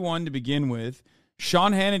 2v1 to begin with.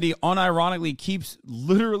 Sean Hannity unironically keeps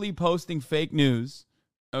literally posting fake news.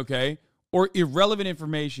 Okay. Or irrelevant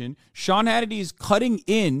information. Sean Hannity is cutting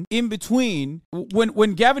in between.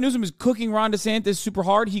 When Gavin Newsom is cooking Ron DeSantis super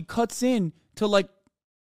hard, he cuts in to like,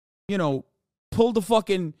 pull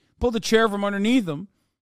the chair from underneath him.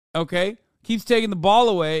 Okay? Keeps taking the ball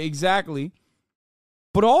away, exactly.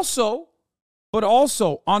 But also,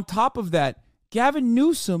 on top of that, Gavin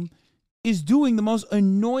Newsom is doing the most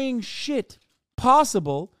annoying shit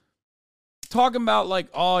possible. Talking about like,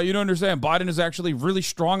 oh, you don't understand. Biden is actually really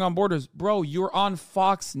strong on borders. Bro, you're on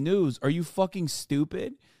Fox News. Are you fucking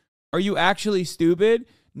stupid? Are you actually stupid?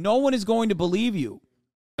 No one is going to believe you.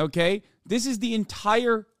 Okay? This is the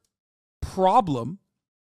entire problem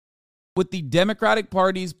with the Democratic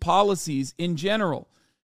Party's policies in general.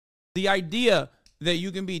 The idea that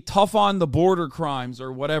you can be tough on the border crimes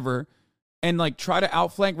or whatever and like try to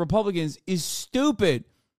outflank Republicans is stupid.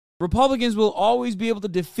 Republicans will always be able to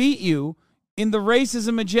defeat you in the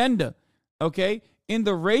racism agenda, okay? In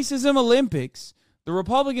the racism Olympics, the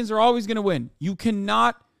Republicans are always going to win. You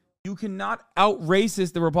cannot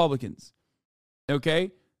out-racist the Republicans,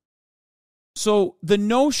 okay? So the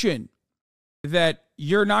notion that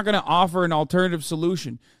you're not going to offer an alternative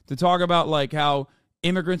solution to talk about like how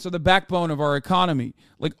immigrants are the backbone of our economy,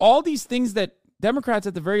 like all these things that Democrats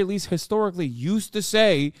at the very least historically used to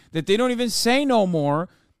say that they don't even say no more,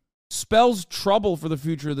 spells trouble for the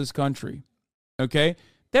future of this country. Okay?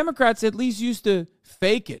 Democrats at least used to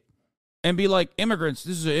fake it and be like, immigrants,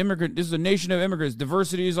 this is a nation of immigrants.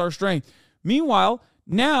 Diversity is our strength. Meanwhile,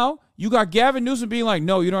 now you got Gavin Newsom being like,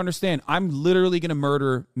 no, you don't understand. I'm literally going to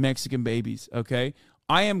murder Mexican babies, okay?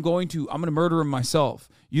 I'm going to murder them myself.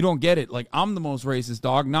 You don't get it. Like, I'm the most racist,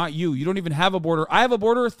 dog, not you. You don't even have a border. I have a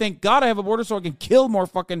border. Thank God I have a border so I can kill more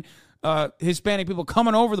fucking Hispanic people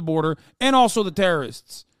coming over the border and also the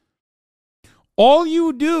terrorists. All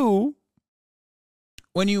you do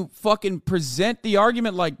when you fucking present the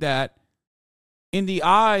argument like that in the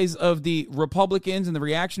eyes of the Republicans and the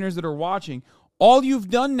reactionaries that are watching, all you've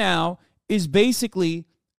done now is basically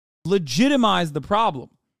legitimize the problem.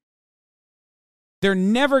 They're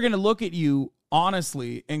never going to look at you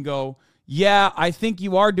honestly and go, yeah, I think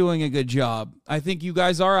you are doing a good job. I think you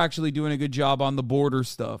guys are actually doing a good job on the border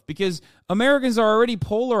stuff, because Americans are already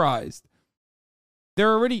polarized.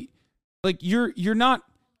 They're already like, you're not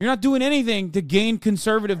doing anything to gain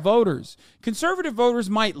conservative voters. Conservative voters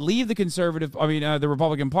might leave the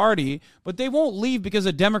Republican Party, but they won't leave because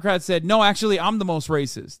a Democrat said, no, actually, I'm the most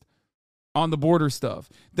racist on the border stuff.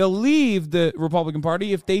 They'll leave the Republican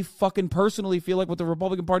Party if they fucking personally feel like what the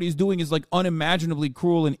Republican Party is doing is like unimaginably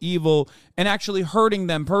cruel and evil and actually hurting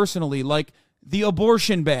them personally, like the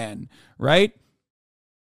abortion ban, right?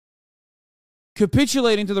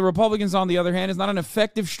 Capitulating to the Republicans, on the other hand, is not an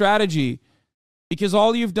effective strategy, because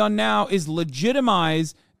all you've done now is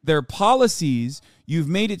legitimize their policies. You've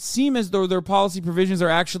made it seem as though their policy provisions are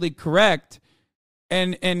actually correct,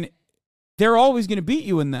 and they're always going to beat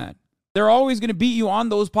you in that. They're always going to beat you on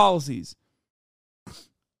those policies.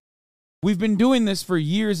 We've been doing this for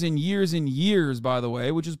years and years and years, by the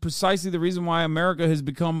way, which is precisely the reason why America has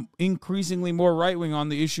become increasingly more right-wing on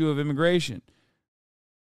the issue of immigration.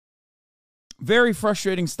 Very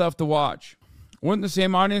frustrating stuff to watch. Wouldn't the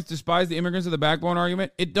same audience despise the immigrants of the backbone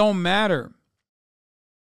argument? It don't matter.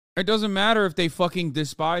 It doesn't matter if they fucking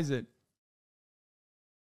despise it.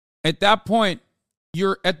 At that point,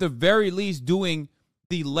 you're at the very least doing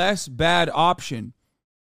the less bad option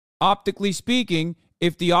optically speaking,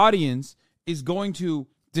 if the audience is going to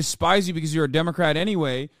despise you because you're a Democrat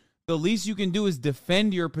anyway, the least you can do is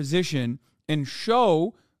defend your position and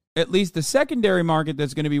show at least the secondary market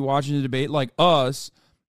that's going to be watching the debate, like us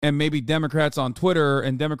and maybe Democrats on Twitter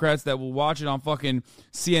and Democrats that will watch it on fucking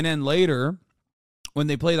CNN later when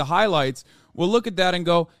they play the highlights, will look at that and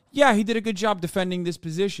go, yeah, he did a good job defending this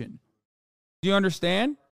position. Do you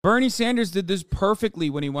understand? Bernie Sanders did this perfectly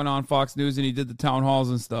when he went on Fox News and he did the town halls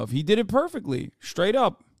and stuff. He did it perfectly, straight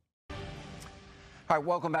up. All right,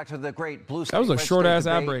 welcome back to the great Blue State. That was a short-ass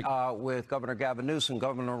ad debate, break. with Governor Gavin Newsom,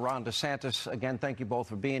 Governor Ron Desantis. Again, thank you both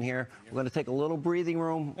for being here. We're going to take a little breathing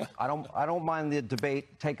room. I don't mind the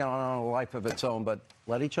debate taking on a life of its own, but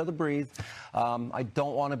let each other breathe. I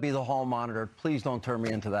don't want to be the hall monitor. Please don't turn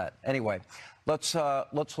me into that. Anyway, let's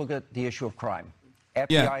look at the issue of crime.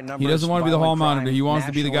 FBI numbers, he doesn't want to be the hall monitor. He wants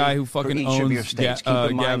to be the guy who for fucking each owns of your states. Keep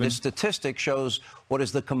in mind, Gavin. this statistic shows what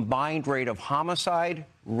is the combined rate of homicide,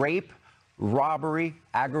 rape, robbery,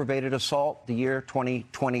 aggravated assault, the year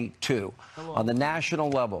 2022. On the national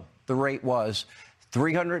level, the rate was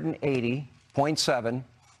 380.7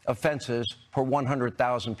 offenses per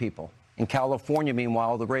 100,000 people. In California,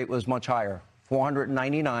 meanwhile, the rate was much higher,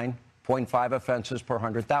 499.5 offenses per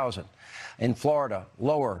 100,000. In Florida,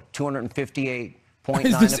 lower, 258.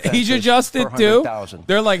 Is this age adjusted too?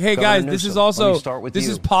 They're like, hey guys, this is also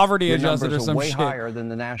is poverty adjusted or some way shit. Higher than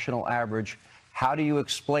the national average. How do you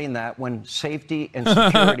explain that when safety and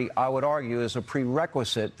security, I would argue, is a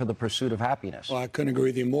prerequisite for the pursuit of happiness? Well, I couldn't agree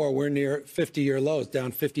with you more. We're near 50-year lows,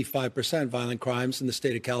 down 55% violent crimes in the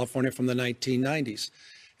state of California from the 1990s.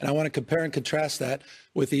 And I want to compare and contrast that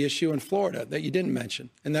with the issue in Florida that you didn't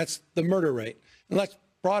mention, and that's the murder rate. And let's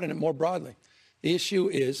broaden it more broadly. The issue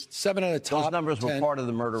is 7 of the top Those numbers 10, were part of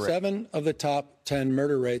the murder rate. 7 of the top 10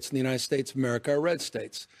 murder rates in the United States of America are red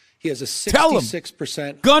states. He has a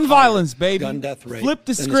 66% gun violence, baby. Gun death rate. Flip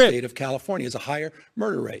the than script. The state of California has a higher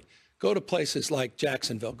murder rate. Go to places like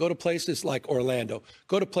Jacksonville. Go to places like Orlando.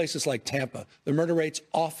 Go to places like Tampa. The murder rate's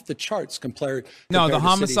off the charts compared. No, the to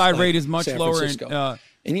homicide cities rate like is much San lower.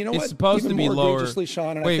 And you know it's what? supposed Even to be more lower. egregiously,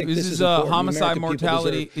 Sean, and I Wait, think this this is important. homicide American people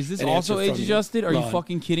mortality. deserve Is this an also answer from age adjusted? Are you Ron.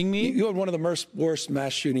 fucking kidding me? You had one of the worst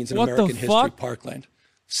mass shootings in What the American history, fuck? Parkland.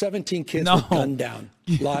 17 kids were gunned down,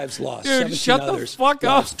 lives lost. Dude, 17 shut the others, fuck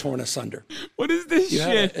up. lives torn asunder. What is this You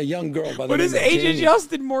shit? had a young girl by the What name is of age Jamie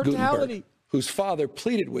adjusted mortality? Gutenberg, whose father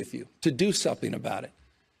pleaded with you to do something about it.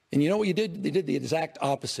 And you know what you did? You did the exact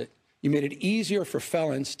opposite. You made it easier for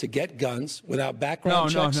felons to get guns without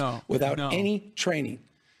background checks, without any training.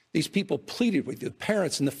 These people pleaded with you, the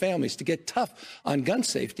parents and the families, to get tough on gun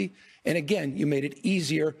safety. And again, you made it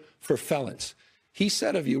easier for felons. He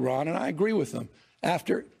said of you, Ron, and I agree with him,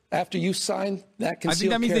 after you signed that concealed carry bill, I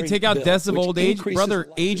think that means they take out deaths of old age. Brother,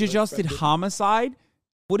 age-adjusted homicide?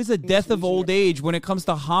 What is a death of old age when it comes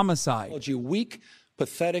to homicide? Called you weak,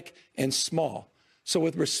 pathetic, and small. So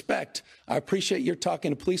with respect, I appreciate you're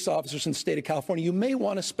talking to police officers in the state of California. You may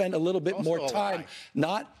want to spend a little bit more time,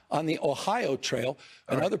 not on the Ohio Trail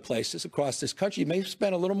and other places across this country. You may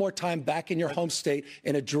spend a little more time back in your home state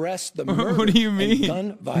and address the murder what do you mean? And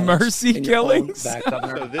gun violence Mercy in your own killings?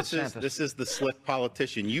 backyard. So this is the slick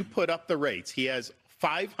politician. You put up the rates. He has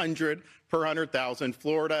 500 per 100,000.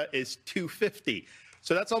 Florida is 250.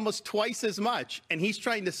 So that's almost twice as much. And he's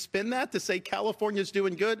trying to spin that to say California's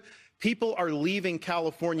doing good. People are leaving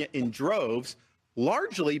California in droves,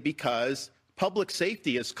 largely because public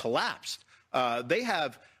safety has collapsed. They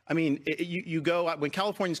have, I mean, you go, when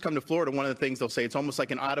Californians come to Florida, one of the things they'll say, it's almost like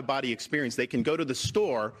an out-of-body experience. They can go to the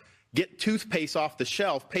store, get toothpaste off the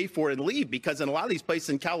shelf, pay for it, and leave, because in a lot of these places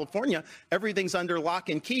in California, everything's under lock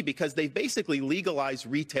and key because they've basically legalized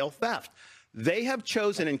retail theft. They have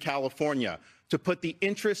chosen in California to put the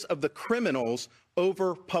interests of the criminals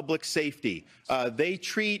over public safety. They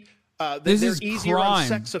treat... they're easier on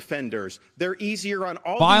sex offenders. They're easier on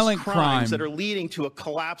all violent these crimes that are leading to a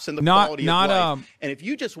collapse in the quality of life. And if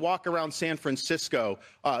you just walk around San Francisco,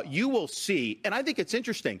 you will see, and I think it's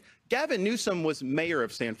interesting, Gavin Newsom was mayor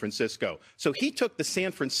of San Francisco. So he took the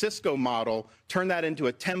San Francisco model, turned that into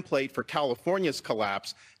a template for California's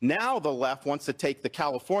collapse. Now the left wants to take the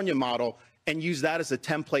California model and use that as a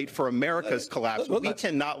template for America's collapse. We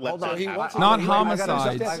cannot let that happen. Not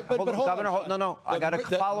homicides. No. I got a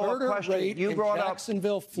follow-up question. You brought up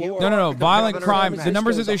Florida. No. Violent crime. The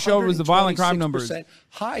numbers that they showed was the violent crime numbers.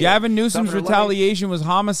 Gavin Newsom's retaliation was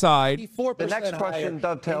homicide. The next question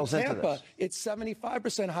dovetails into this. It's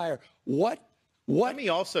 75% higher. What Let me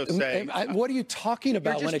also say, what are you talking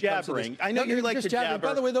about you're when it just comes to this? jabbering. I know you like to jabber.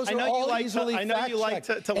 By the way, those I are know you all like easily I know you like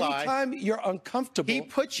fact-checked. to lie. Anytime you're uncomfortable, He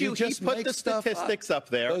put the statistics up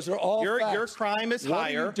there. Those are all your facts. crime is What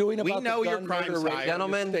higher. Are you doing about we know the your gun crime's murder rate higher.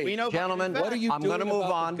 Gentlemen, We know gentlemen, what are you I'm doing going to move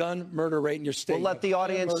about on. the gun murder rate in your state? We'll let the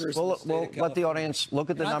audience let the audience look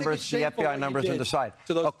at the numbers, the FBI numbers, and decide.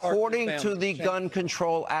 According to the gun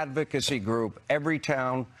control advocacy group, every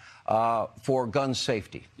town for gun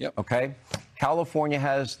safety. Yep. Okay, California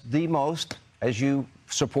has the most, as you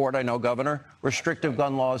support, I know, Governor, restrictive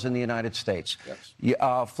gun laws in the United States. Yes.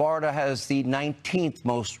 Florida has the 19th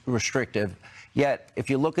most restrictive. Yet, if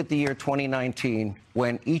you look at the year 2019,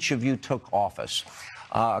 when each of you took office,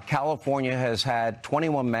 California has had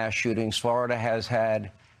 21 mass shootings. Florida has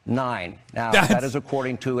had 9. Now, that is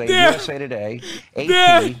according to a USA Today,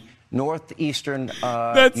 AP, Northeastern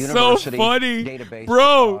University so funny, database.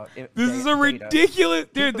 Bro, this is a ridiculous...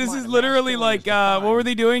 Dude, this is literally like, what were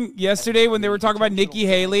they doing yesterday when they were talking about Nikki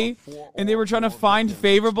Haley? And they were trying to find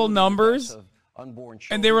favorable numbers.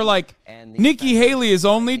 And they were like, Nikki Haley is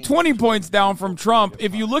only 20 points down from Trump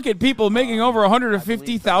if you look at people making over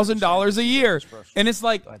 $150,000 a year. And it's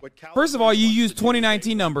like, first of all, you use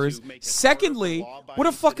 2019 numbers. Secondly, what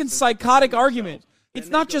a fucking psychotic argument. It's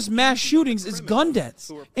not just mass shootings, it's gun deaths.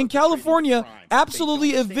 And California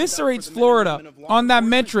absolutely eviscerates Florida on that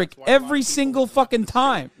metric every single fucking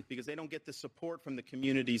time. Because they don't get the support from the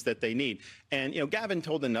communities that they need. And, Gavin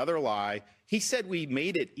told another lie. He said we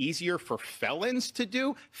made it easier for felons to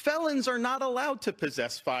do. Felons are not allowed to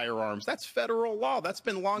possess firearms. That's federal law. That's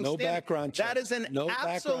been long-standing. No background checks. That is an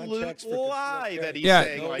absolute lie that he's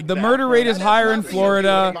saying. Yeah, like the that. murder rate is higher in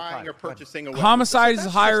Florida. Homicide is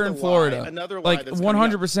higher in Florida. Like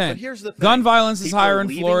 100%. Gun violence is higher in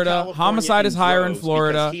Florida. Homicide is higher in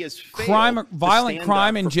Florida. Violent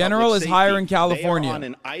crime in general is higher in California. On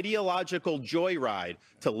an ideological joyride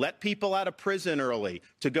to let people out of prison early,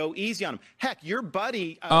 to go easy on them. Heck, your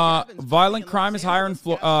buddy violent crime is higher in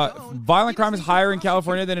violent crime is higher in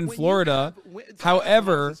California than in Florida.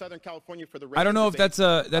 However, I don't know if that's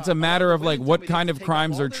a matter of like what kind of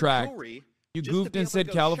crimes are tracked. You goofed and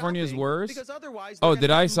said California is worse? Oh,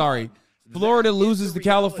 did I? Sorry. Florida loses to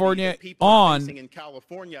California on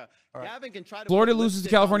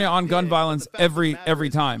gun violence every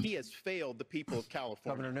time. He has failed the people of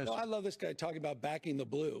California. I love this guy talking about backing the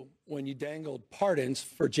blue when you dangled pardons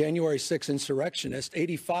for January 6 insurrectionists,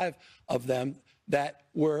 85 of them that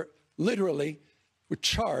were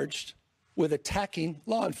charged with attacking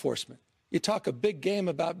law enforcement. You talk a big game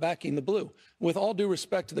about backing the blue. With all due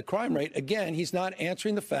respect to the crime rate, again, he's not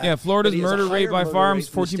answering the fact. Yeah, Florida's murder rate by firearms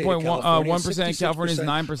 14.1%. California's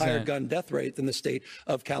 9%. Higher gun death rate than the state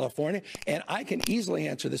of California. And I can easily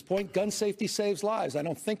answer this point. Gun safety saves lives. I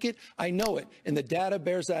don't think it. I know it. And the data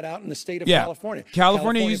bears that out in the state of California.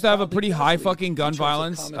 California used to have a pretty high fucking gun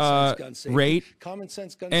violence rate.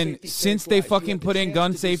 And since they fucking put in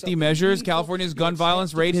gun safety measures, California's gun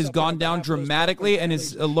violence rate has gone down dramatically and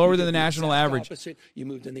is lower than the national average. You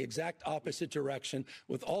moved in the exact opposite direction.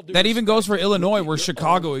 With all due that even goes for Illinois, where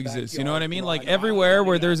Chicago exists. You know what I mean? Like everywhere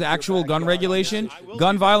where there's actual gun regulation,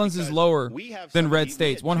 gun violence is lower than red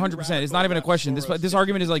states. 100%. It's not even a question. This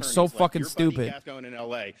argument is like so fucking stupid. In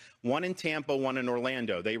LA, one in Tampa, one in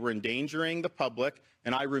Orlando. They were endangering the public,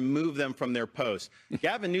 and I removed them from their posts.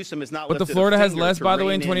 Gavin Newsom is not. But the Florida has less, by the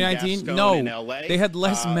way, in 2019. No, they had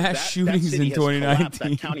less mass shootings in 2019.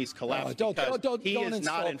 That county's collapsed. He is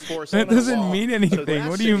not enforcing. That doesn't mean anything.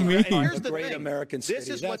 What do you mean? Here's the great American city. This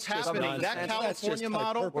is what's happening. That California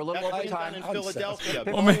model. We're a little over time in Philadelphia.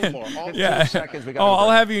 Oh man, yeah. Oh, I'll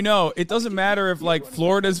have you know, it doesn't matter if like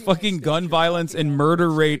Florida's fucking gun violence and murder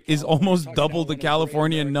rate is almost double the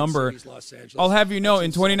California number. I'll have you know,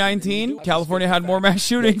 in 2019, California had more mass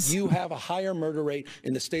shootings. You have a higher murder rate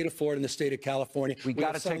in the state of Florida and the state of California. We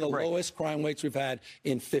got some of the lowest crime rates we've had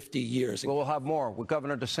in 50 years. We'll have more with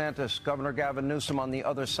Governor Desantis, Governor Gavin Newsom on the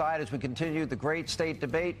other side as we continue the great state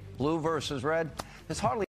debate, blue versus red. It's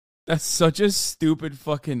hardly. That's such a stupid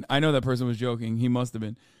fucking. I know that person was joking. He must have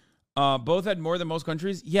been. Both had more than most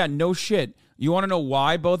countries. Yeah, no shit. You want to know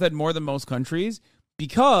why both had more than most countries?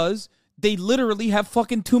 Because they literally have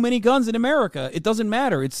fucking too many guns in America. It doesn't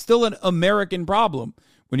matter. It's still an American problem.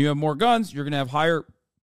 When you have more guns, you're going to have higher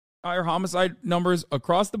homicide numbers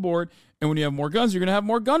across the board. And when you have more guns, you're going to have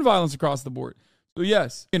more gun violence across the board. So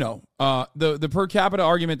yes, the per capita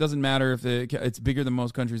argument doesn't matter if it's bigger than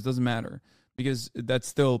most countries. Doesn't matter because that's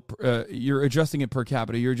still you're adjusting it per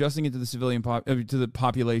capita. You're adjusting it to the civilian to the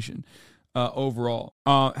population overall.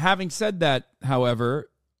 Having said that, however,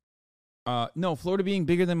 No, Florida being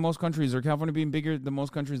bigger than most countries or California being bigger than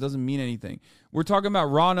most countries doesn't mean anything. We're talking about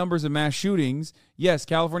raw numbers of mass shootings. Yes,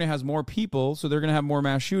 California has more people, so they're going to have more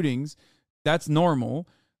mass shootings. That's normal.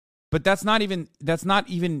 But that's not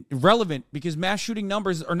even relevant because mass shooting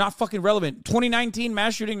numbers are not fucking relevant. 2019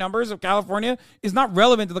 mass shooting numbers of California is not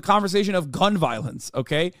relevant to the conversation of gun violence,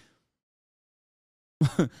 okay?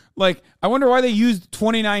 Like, I wonder why they used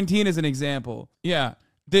 2019 as an example. Yeah.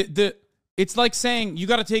 It's like saying you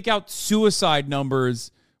got to take out suicide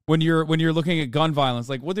numbers when you're looking at gun violence.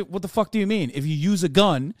 Like, what the fuck do you mean? If you use a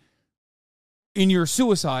gun in your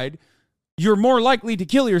suicide, you're more likely to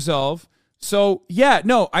kill yourself. So, yeah,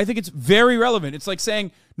 no, I think it's very relevant. It's like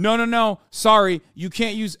saying, no, sorry, you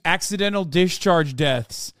can't use accidental discharge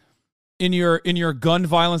deaths in your gun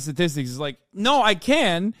violence statistics. It's like, no, I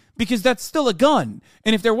can, because that's still a gun.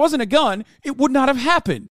 And if there wasn't a gun, it would not have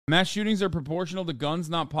happened. Mass shootings are proportional to guns,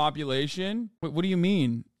 not population. What do you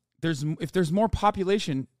mean? If there's more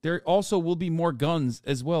population, there also will be more guns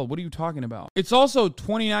as well. What are you talking about? It's also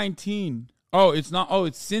 2019. Oh, it's not. Oh,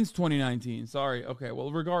 it's since 2019. Sorry. Okay,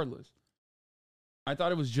 well, regardless. I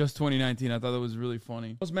thought it was just 2019. I thought that was really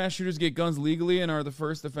funny. Most mass shooters get guns legally and are the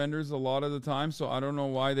first offenders a lot of the time, so I don't know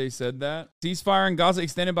why they said that. Ceasefire in Gaza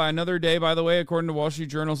extended by another day, by the way, according to Wall Street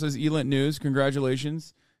Journal, says Elent News.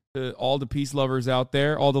 Congratulations to all the peace lovers out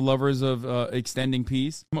there, all the lovers of extending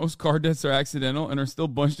peace. Most car deaths are accidental and are still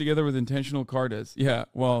bunched together with intentional car deaths. Yeah,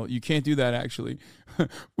 well, you can't do that, actually.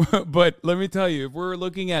 But let me tell you, if we're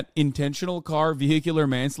looking at intentional car vehicular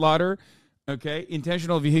manslaughter, okay,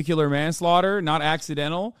 intentional vehicular manslaughter, not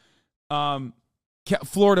accidental,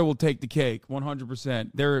 Florida will take the cake,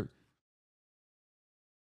 100%.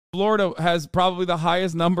 Florida has probably the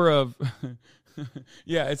highest number of...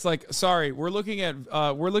 Yeah, it's like, sorry, we're looking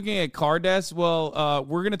at car deaths. Well,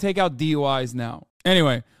 we're going to take out DUIs now.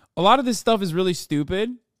 Anyway, a lot of this stuff is really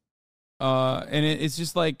stupid. And it's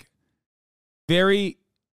just like very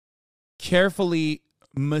carefully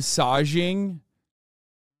massaging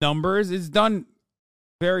numbers. It's done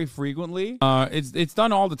very frequently. It's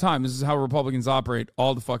done all the time. This is how Republicans operate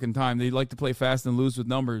all the fucking time. They like to play fast and loose with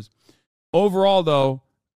numbers. Overall, though,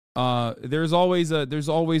 there's always a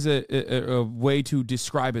way to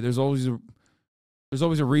describe it. There's always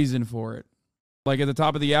a reason for it. Like at the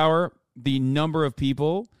top of the hour, the number of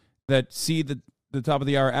people that see the top of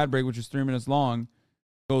the hour ad break, which is 3 minutes long,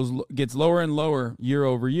 gets lower and lower year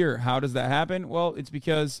over year. How does that happen? Well, it's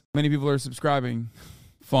because many people are subscribing.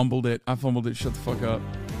 Fumbled it. I fumbled it. Shut the fuck up.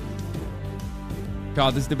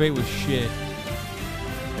 God, this debate was shit.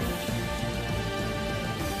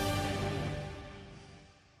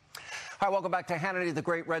 Hi, welcome back to Hannity, the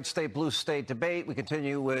Great Red State, Blue State debate. We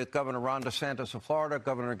continue with Governor Ron Desantis of Florida,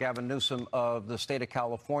 Governor Gavin Newsom of the state of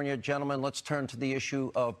California. Gentlemen, let's turn to the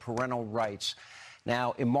issue of parental rights.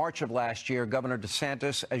 Now, in March of last year, Governor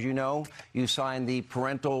Desantis, as you know, you signed the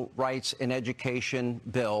Parental Rights in Education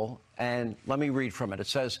bill. And let me read from it. It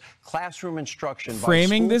says, classroom instruction.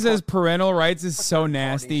 Framing this as parental rights is so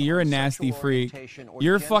nasty. You're a nasty freak.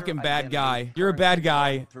 You're a fucking bad guy. You're a bad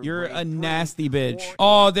guy. You're a nasty bitch.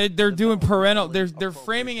 Oh, they're doing parental. They're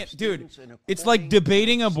framing it. Dude, it's like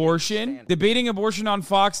debating abortion on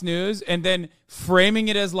Fox News, and then framing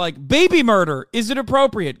it as like baby murder. Is it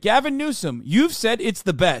appropriate? Gavin Newsom, you've said it's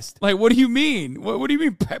the best. Like, what do you mean? What do you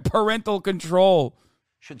mean parental control?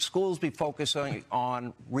 Should schools be focusing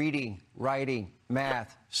on reading, writing,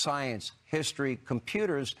 math, science, history,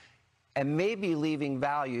 computers, and maybe leaving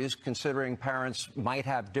values, considering parents might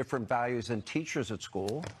have different values than teachers at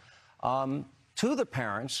school, to the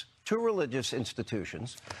parents, to religious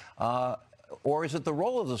institutions? Or is it the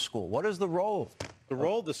role of the school? What is the role? The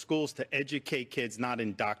role of the school is to educate kids, not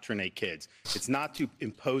indoctrinate kids. It's not to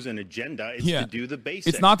impose an agenda. It's to do the basics.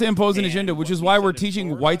 It's not to impose an agenda, which is why we're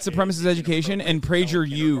teaching white supremacist education and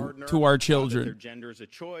PragerU to our children. Their gender is a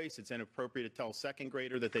choice. It's inappropriate to tell a second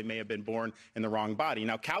grader that they may have been born in the wrong body.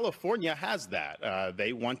 Now, California has that.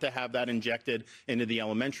 They want to have that injected into the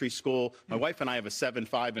elementary school. My wife and I have a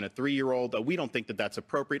 7-5 and a 3-year-old. We don't think that that's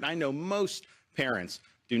appropriate. And I know most parents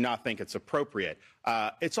do not think it's appropriate.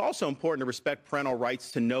 It's also important to respect parental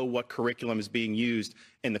rights, to know what curriculum is being used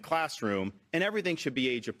in the classroom, and everything should be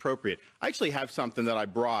age appropriate. I actually have something that I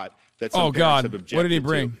brought that some parents have objected what did he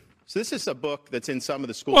bring? To. So this is a book that's in some of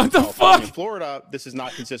the schools in California. In Florida, this is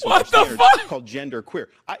not consistent with our standards. It's called Gender Queer.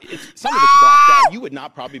 Some of it's blocked out. You would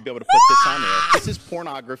not probably be able to put this on there. This is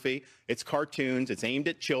pornography. It's cartoons. It's aimed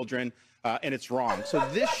at children, and it's wrong. So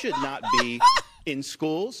this should not be in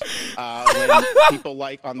schools. When people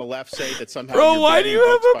like on the left say that somehow Bro, why do you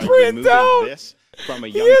have a printout? This. from a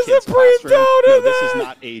young has kid's a printout classroom. of No, this is that.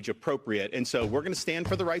 not age appropriate. And so we're going to stand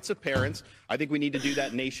for the rights of parents. I think we need to do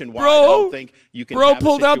that nationwide. Bro, I don't think you can have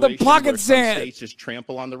pulled a out the situation pocket where some sand. states just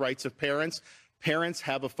trample on the rights of parents. Parents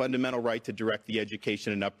have a fundamental right to direct the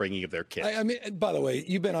education and upbringing of their kids. I mean, by the way,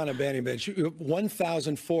 you've been on a banning bench.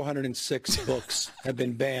 1,406 books have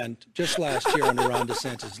been banned just last year under Ron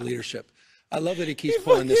DeSantis' leadership. I love that he keeps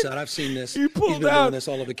pulling this out. I've seen this. He's been doing this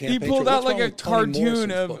all over campaign. He pulled trail. out What's like wrong a with Toni cartoon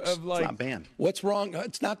Morrison's books? of like. It's not banned. What's wrong?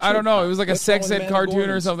 It's not true. I don't know. It was like a What's sex wrong with ed the cartoon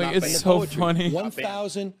or Mandalorians? something. Not It's banned. so Poetry. funny.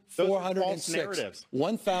 1,406.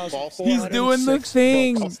 1,406 He's doing the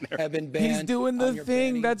thing. books have been banned. He's doing on the your thing.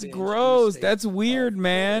 banning That's binge in the gross. state. That's weird,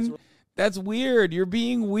 man. It's That's weird. You're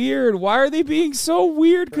being weird. Why are they being so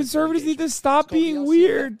weird? Conservatives need to stop called the being LCMF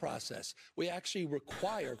weird. process. We actually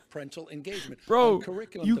require parental engagement. Bro, on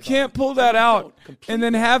curriculum you can't development. pull And that we out don't complete and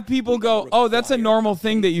then that. have people We go, don't oh, that's a require normal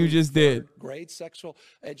thing that you just did. Grade sexual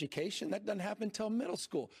education. That doesn't happen until middle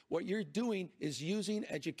school. What you're doing is using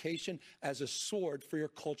education as a sword for your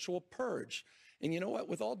cultural purge. And you know what?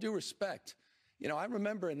 With all due respect, you know, I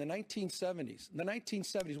remember in the 1970s,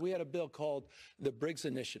 we had a bill called the Briggs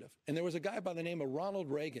Initiative. And there was a guy by the name of Ronald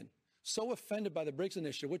Reagan so offended by the Briggs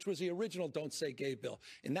Initiative, which was the original Don't Say Gay bill.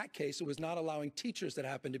 In that case, it was not allowing teachers that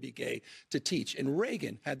happened to be gay to teach. And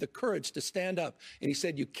Reagan had the courage to stand up, and he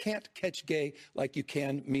said, you can't catch gay like you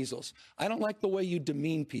can measles. I don't like the way you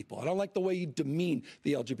demean people. I don't like the way you demean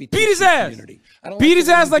the LGBT Beat his ass. community. I don't Beat like his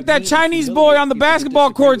the way ass you like that demean and Chinese boy humiliate on the people who basketball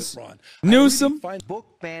disagree with courts. Ron. I really Newsom. find Book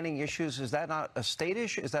banning issues, is that not a state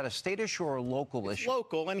issue? Is that a state issue or a local issue?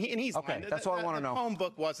 Local, and he's Okay, lying. that's all I wanna The know. home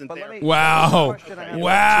book wasn't But let there. me- Wow. Question I have.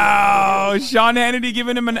 Wow. Sean Hannity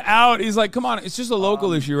giving him an out. He's like, come on, it's just a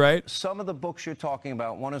local issue, right? Some of the books you're talking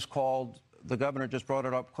about, one is called, the governor just brought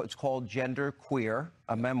it up, it's called Gender Queer,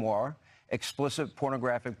 a memoir, explicit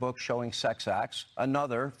pornographic book showing sex acts.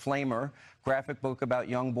 Another, Flamer, graphic book about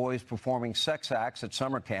young boys performing sex acts at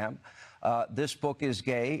summer camp. This book is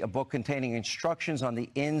Gay, a book containing instructions on the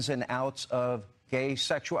ins and outs of gay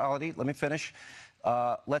sexuality. Let me finish.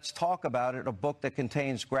 Let's Talk About It, a book that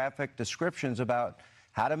contains graphic descriptions about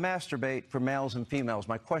how to masturbate for males and females.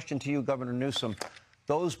 My question to you, Governor Newsom,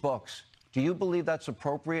 those books, do you believe that's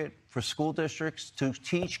appropriate for school districts to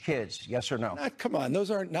teach kids, yes or no? Come on,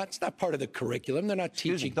 those aren't. It's not part of the curriculum. They're not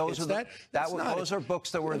Excuse me, teaching those kids are the- that. that That's was- not those it. are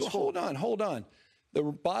books that were in school. Hold on. The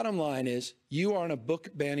bottom line is you are on a book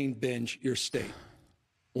banning binge. Your state.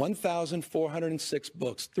 1,406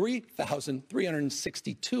 books,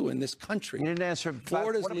 3,362 in this country. You didn't answer.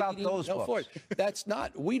 Florida's What about leading- those no, books? Florida. That's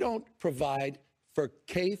not. We don't provide for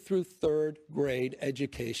K through third grade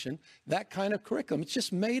education that kind of curriculum. It's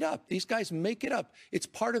just made up. These guys make it up. It's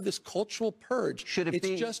part of this cultural purge. Should it it's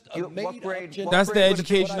be- just a what made grade- up. what That's the grade would it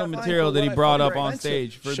be? educational material that he brought up on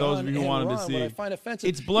stage for those of you who wanted to see.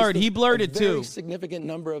 It's blurred. He blurred it A very too. significant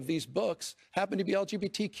number of these books happen to be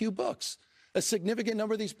LGBTQ books. A significant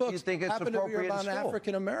number of these books You think it's happen to be appropriate in about school?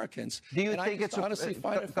 African Americans. Do you And I think just it's honestly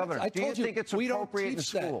find it Governor, offensive. do you I told you, think it's we don't appropriate in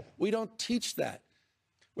teach that. school? We don't teach that.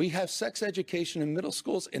 We have sex education in middle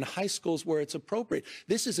schools and high schools where it's appropriate.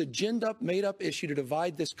 This is a ginned up, made up issue to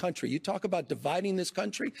divide this country. You talk about dividing this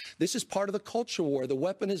country. This is part of the culture war, the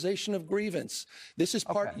weaponization of grievance. This is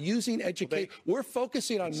part using education. We're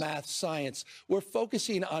focusing on math, science. We're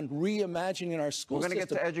focusing on reimagining our school We're gonna get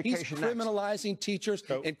system. to education He's next. criminalizing teachers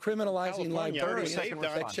and criminalizing California, librarians. they've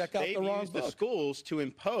done- Check out they've the wrong used the book. schools to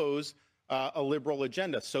impose a liberal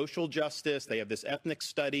agenda, social justice. They have this ethnic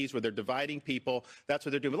studies where they're dividing people. That's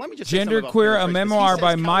what they're doing. But let me just say Gender something about Queer, parents' a rights, 'cause he memoir says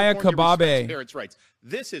by Maya California Kababe. respects parents' rights.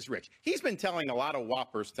 This is rich. He's been telling a lot of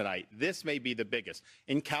whoppers tonight. This may be the biggest.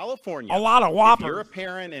 In California, A lot of if whoppers. you're a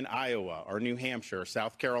parent in Iowa or New Hampshire or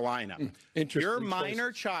South Carolina, interesting your choice.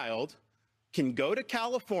 minor child can go to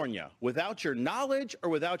California without your knowledge or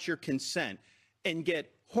without your consent and get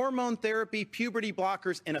hormone therapy, puberty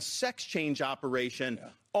blockers, and a sex change operation,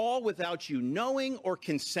 all without you knowing or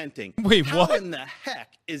consenting. Wait, How what? in the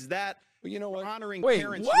heck is that You know what? honoring Wait,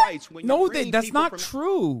 parents' what? rights when No, you're bringing that's people not from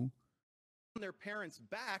true. their parents'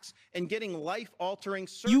 backs and getting life-altering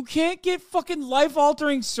surgery? You can't get fucking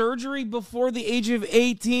life-altering surgery before the age of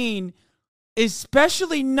 18,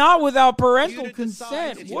 especially not without parental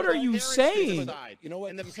consent. What are you saying? You know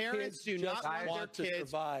what? And the These parents kids do not just want want their to kids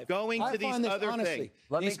survive. going I to these find this, other honestly, things.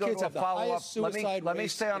 Let me these go kids to a have the follow-up. highest Let me suicide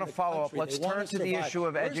rates stay on in a the follow-up. country. Let's They want turn to the survive. issue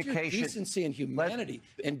of Where's your education. decency and humanity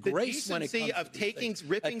and The grace when it decency comes of to these taking, things.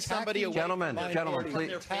 ripping somebody away Gentlemen, from gentlemen, from please.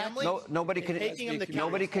 their families, No, nobody can- and taking them to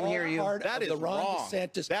nobody can hear you. Part That of is the Ron wrong.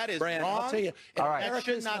 DeSantis That is brand. wrong. I'll tell you. All right. That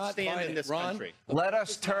should not stand in this country. Let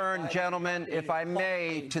us turn, gentlemen, if I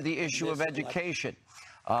may, to the issue of education.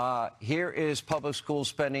 Here is public school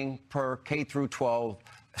spending per K through 12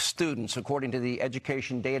 students, according to the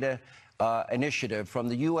Education Data Initiative from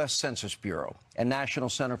the U.S. Census Bureau and National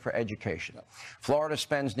Center for Education. Florida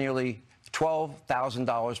spends nearly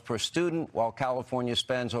 $12,000 per student, while California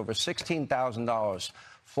spends over $16,000.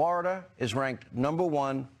 Florida is ranked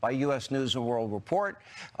 #1 by U.S. News & World Report.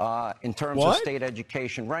 In terms of state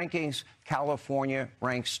education rankings, California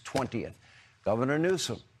ranks 20th. Governor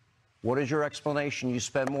Newsom, what is your explanation? You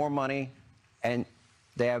spend more money and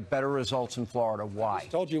they have better results in Florida. Why? I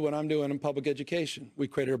told you what I'm doing in public education. We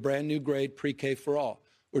created a brand new grade, pre-K for all.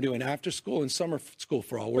 We're doing after school and summer school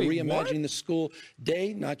for all. We're reimagining the school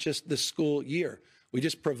day, not just the school year. We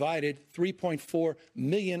just provided 3.4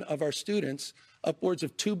 million of our students upwards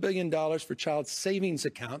of $2 billion for child savings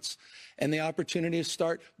accounts and the opportunity to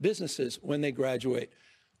start businesses when they graduate.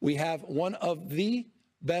 We have one of the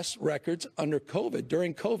best records under COVID,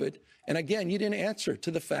 during COVID. And again, you didn't answer to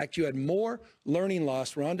the fact you had more learning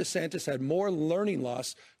loss. Ron DeSantis had more learning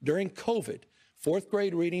loss during COVID. 4th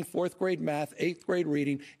grade reading, 4th grade math, 8th grade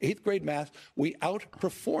reading, 8th grade math. We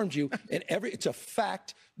outperformed you in it's a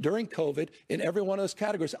fact during COVID in every one of those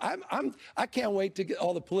categories. I can't wait to get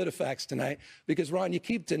all the PolitiFacts tonight because, Ron, you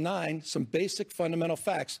keep denying some basic fundamental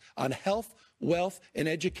facts on health, wealth, and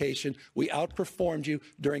education. We outperformed you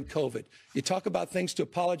during COVID. You talk about things to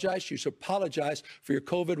apologize. You should apologize for your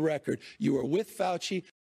COVID record. You were with Fauci.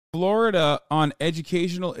 Florida on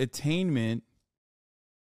educational attainment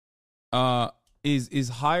is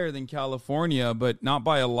higher than California, but not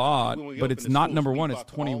by a lot. But it's not #1. It's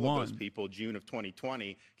 21. All of those people, June of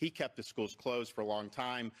 2020, he kept the schools closed for a long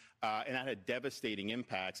time, and that had devastating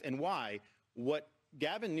impacts. And why? What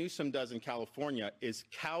Gavin Newsom does in California is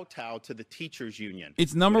kowtow to the teachers union.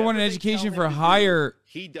 It's #1 in education for higher.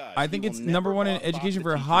 He does. I think it's #1 in education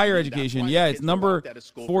for higher education. Yeah, it's number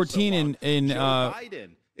 14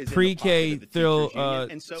 in pre-K through,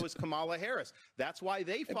 and so is Kamala Harris. That's why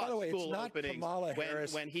they fought school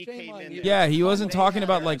openings when he came in. Yeah, he wasn't talking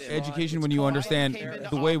about like education when you understand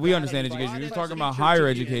the way we understand education. He was talking about higher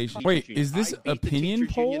education. Wait, is this opinion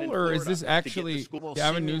poll or is this actually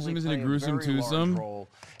Gavin Newsom is in a gruesome twosome?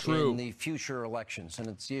 True. In the future elections, and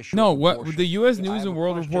it's the issue. No, what the U.S. News and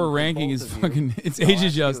World Report ranking is fucking. It's age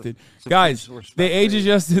adjusted, guys. They age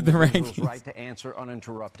adjusted the rankings. Right to answer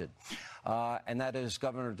uninterrupted, and that is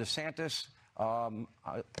Governor DeSantis.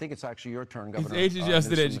 I think it's actually your turn, Governor. It's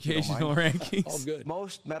age-adjusted educational rankings. All good.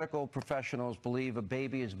 Most medical professionals believe a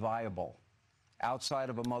baby is viable outside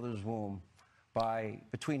of a mother's womb by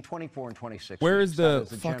between 24 and 26. Where is the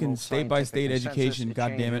fucking state-by-state education?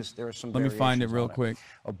 God damn it! Let me find it real quick.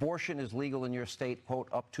 Abortion is legal in your state, quote,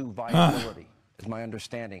 up to viability, is my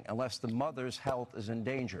understanding, unless the mother's health is in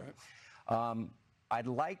danger. I'd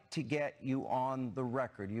like to get you on the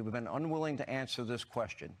record. You've been unwilling to answer this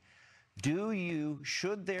question.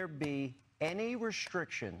 Should there be any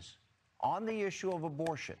restrictions on the issue of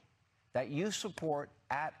abortion that you support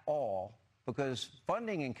at all? Because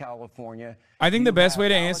funding in California, I think the best way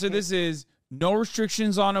to answer this is no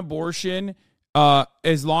restrictions on abortion,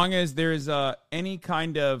 as long as there's any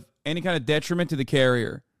kind of detriment to the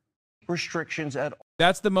carrier. Restrictions at all.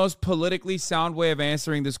 That's the most politically sound way of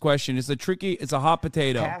answering this question. It's a hot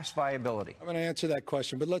potato. Past viability. I'm going to answer that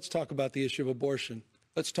question, but let's talk about the issue of abortion.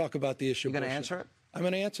 Let's talk about the issue of abortion. You're going to answer it? I'm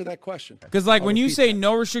going to answer that question. Because, like, when you say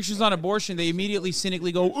no restrictions on abortion, they immediately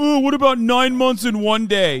cynically go, "Oh, what about 9 months and 1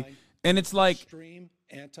 day?" And it's like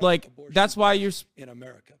that's why you're in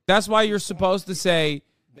America. That's why you're supposed to say,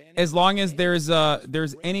 as long as there's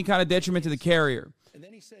any kind of detriment to the carrier,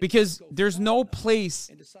 because there's no place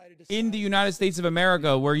in the United States of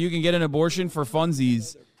America where you can get an abortion for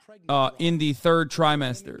funsies in the 3rd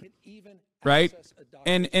trimester, right?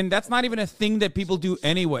 And that's not even a thing that people do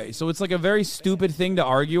anyway. So it's like a very stupid thing to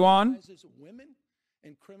argue on.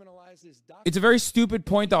 It's a very stupid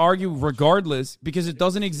point to argue regardless because it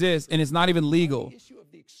doesn't exist and it's not even legal.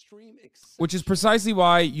 Which is precisely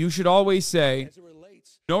why you should always say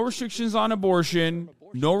no restrictions on abortion,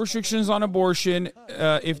 no restrictions on abortion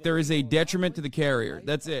if there is a detriment to the carrier.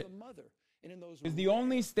 That's it. Because the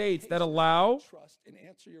only states that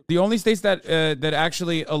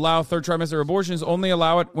actually allow 3rd trimester abortions only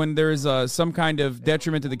allow it when there is some kind of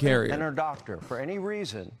detriment to the carrier. And her doctor, for any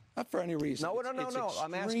reason. Not for any reason. No.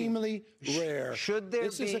 I'm extremely rare. Should there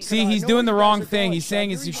be? See, he's doing the wrong thing. He's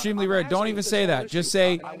saying it's extremely rare. Don't even say that. Just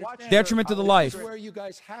say detriment to the life. Where you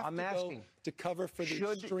guys have to go to cover for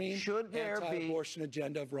the extreme anti-abortion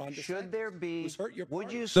agenda of Ron DeSantis. Should there be?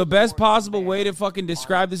 The best possible way to fucking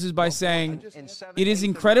describe this is by saying it is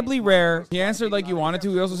incredibly rare. He answered like you wanted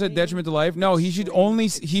to. He also said detriment to life. No, he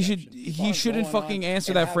shouldn't fucking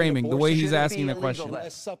answer that framing the way he's asking that question.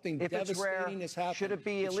 If it's rare, should it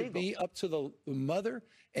be illegal? should be up to the mother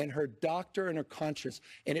and her doctor and her conscience.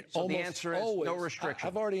 And it So almost the answer is always, no restriction.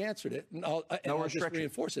 I've already answered it, and I'll just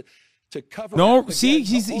reinforce it. To cover No, up see,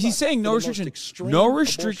 again, he's saying no restriction. No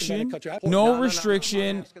restriction. No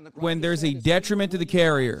restriction when there's a detriment to the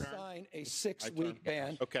carrier. A 6-week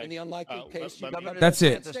ban in the unlikely case. That's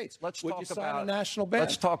it. Let's Would talk you sign about a national ban?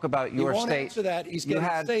 Let's talk about your He won't state. answer that. He's you getting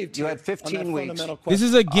had saved you here had 15 on that weeks. fundamental This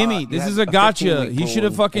is question. a gimme. This is a gotcha. He should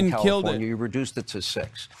have fucking killed it. You reduced it to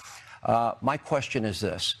 6. My question is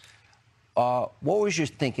this. What was your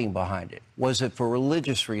thinking behind it? Was it for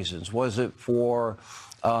religious reasons? Was it for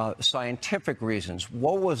scientific reasons?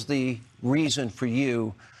 What was the reason for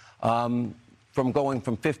you from going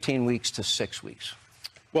from 15 weeks to 6 weeks?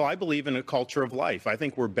 Well, I believe in a culture of life. I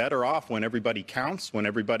think we're better off when everybody counts, when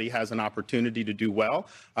everybody has an opportunity to do well,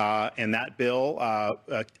 and that bill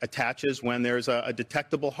attaches when there's a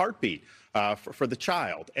detectable heartbeat for the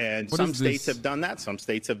child. And some states have done that. Some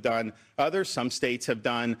states have done others. Some states have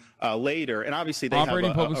done later. And obviously they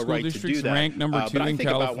Operating have public a school right to do districts that. ranked number 2 but I in think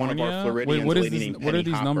about one of our California. Floridians, What is lady this, named what are Penny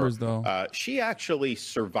these Hopper. numbers, though? She actually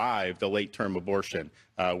survived a late-term abortion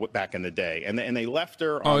back in the day. And they left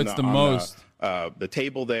her Oh, on it's the most. the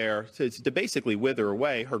table there to basically wither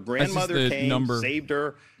away. Her grandmother came, saved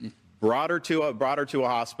her, brought her to a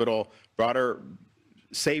hospital,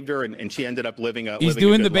 saved her, and she ended up living a He's living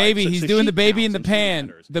doing a the good baby. life. He's So doing she the baby counts in the and she pan.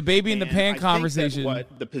 matters. The baby in the And pan I think that conversation.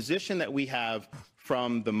 the position that we have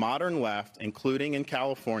from the modern left, including in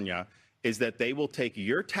California, is that they will take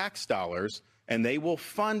your tax dollars and they will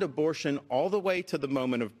fund abortion all the way to the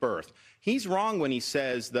moment of birth. He's wrong when he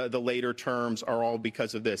says the later terms are all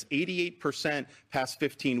because of this. 88% past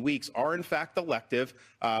 15 weeks are, in fact, elective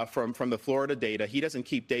from the Florida data. He doesn't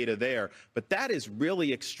keep data there. But that is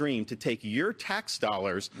really extreme to take your tax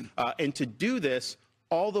dollars and to do this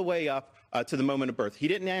all the way up to the moment of birth. He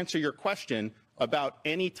didn't answer your question about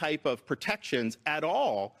any type of protections at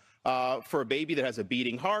all for a baby that has a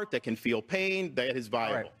beating heart, that can feel pain, that is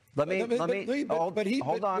viable. Let me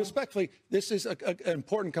hold on. Respectfully, this is an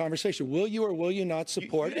important conversation. Will you or will you not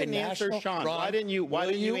support You didn't a answer, national? Sean. Ron, Why didn't you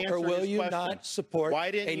answer or will his you question? not support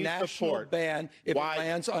Why didn't a you national support? ban if it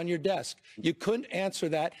lands on your desk? You couldn't answer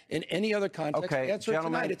that in any other context. Okay, answer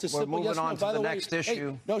gentlemen, it tonight. It's a we're simple moving yes on no. to By the way, next hey,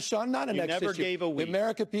 issue. no, Sean, not a You next never issue. gave a The week.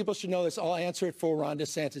 American people should know this. I'll answer it for Ron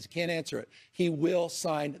DeSantis. He can't answer it. He will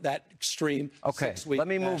sign that extreme 6-week let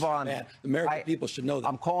me move on. ban. The American people should know that.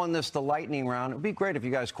 I'm calling this the lightning round. It would be great if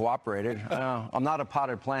you guys cooperated. I'm not a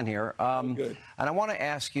potted plant here. Good. And I want to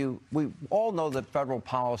ask you, we all know that federal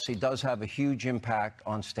policy does have a huge impact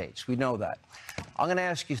on states. We know that. I'm going to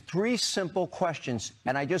ask you 3 simple questions,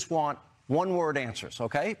 and I just want one-word answers,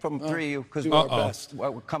 okay, from 3 of you, because we're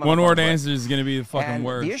coming up on One-word break. answer is going to be the fucking And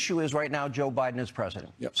word. the issue is right now Joe Biden is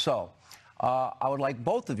president. Yep. So I would like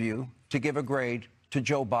both of you to give a grade to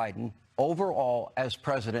Joe Biden overall as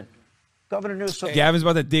president. Governor Newsom. Gavin's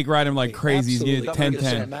about to dig right him like crazy. He's getting Absolutely.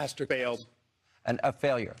 10-10. Master Failed. And a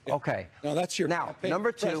failure. Okay. No, that's your Now, campaign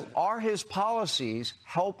number 2, president. are his policies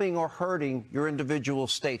helping or hurting your individual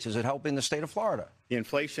states? Is it helping the state of Florida? The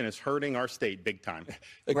inflation is hurting our state big time.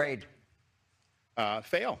 Grade.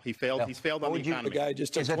 Fail. He failed. Yeah. He's failed What on the would you- The economy. guy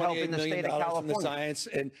just took Is it helping $28 the million state of from the California? Science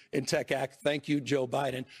and Tech Act. Thank you, Joe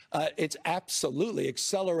Biden. It's absolutely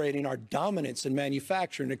accelerating our dominance in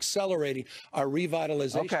manufacturing, accelerating our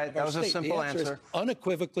revitalization. Okay, of that our was a state. simple The answer is answer.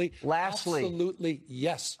 unequivocally, Lastly. absolutely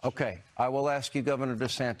yes. Okay, I will ask you, Governor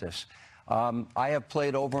DeSantis. I have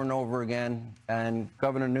played over and over again, and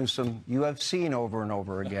Governor Newsom, you have seen over and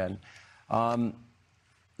over again.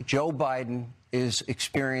 Joe Biden is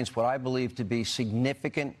experienced what I believe to be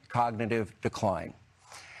significant cognitive decline.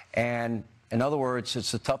 And in other words,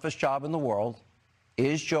 it's the toughest job in the world.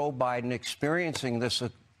 Is Joe Biden experiencing this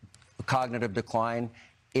cognitive decline?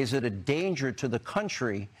 Is it a danger to the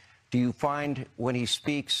country? Do you find when he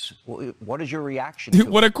speaks, what is your reaction to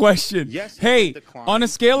What it? a question. Yes, Hey, it's a decline. on a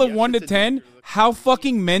scale of Yes, 1 to it's a 10, danger. how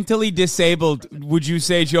fucking mentally disabled would you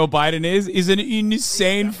say Joe Biden is? Is an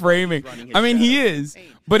insane framing. I mean, he is.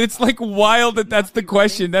 But it's like wild that that's the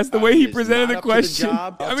question. That's the way he It's presented not the up to the question.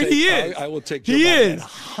 job. I mean, he is. I will take Joe He Biden is.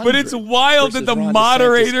 at But it's 100 wild that the versus Ron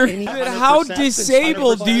moderator. DeSantis. How 100%,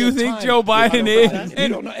 disabled do you 100% think time. Joe Biden is? You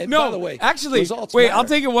don't know. And no, by the way, actually, results wait, matter. I'll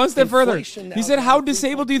take it one step further. Inflation He now said, down how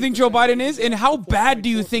disabled do you think Joe Biden is? And how bad do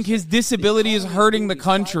you think his disability is hurting the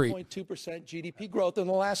country? 5.2% GDP growth in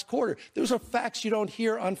the last quarter. Those are facts you don't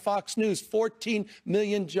hear on Fox News. 14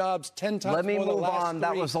 million jobs, 10 times Let me more than the move last on.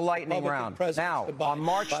 That 3 was the lightning Republican round. presidents Now, combined. on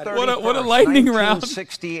March Biden. 31st, What a lightning round.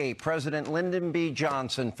 1968, President Lyndon B.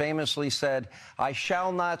 Johnson famously said, "I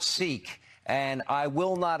shall not seek and I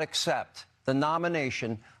will not accept the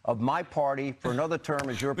nomination of my party for another term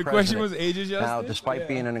as your The president. question was ages yesterday? Now, despite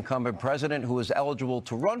being an incumbent president who is eligible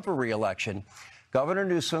to run for re-election, Governor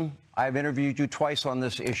Newsom, I've interviewed you twice on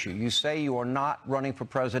this issue. You say you are not running for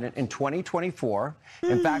president in 2024.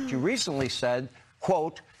 In fact, you recently said,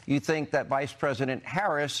 quote, you think that Vice President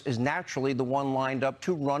Harris is naturally the one lined up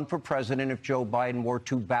to run for president if Joe Biden were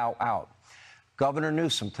to bow out. Governor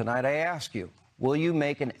Newsom, tonight I ask you, will you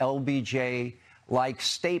make an LBJ-like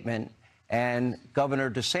statement? And Governor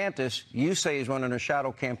Desantis, you say he's running a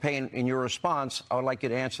shadow campaign. In your response, I would like you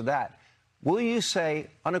to answer that. Will you say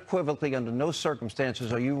unequivocally, under no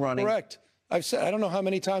circumstances are you running? Correct. I've said, I don't know how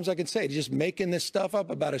many times I can say it, just making this stuff up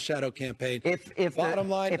about a shadow campaign. If Bottom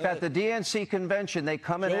line, if at the DNC convention they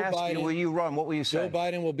come and ask you, will you run? What will you say? Joe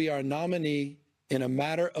Biden will be our nominee in a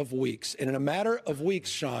matter of weeks. And in a matter of weeks,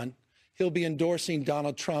 Sean, he'll be endorsing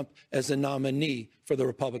Donald Trump as a nominee for the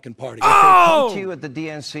Republican Party. Come to you at the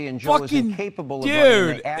DNC and Joe is incapable of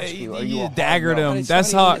running. They ask you, are you a daggered hard no? him.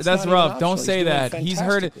 That's hard. That's rough. Don't say that. He's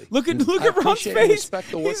heard it. Look at Ron's face.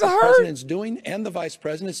 Respect the work He's the hurt. president's doing and the vice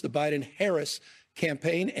president's, the Biden-Harris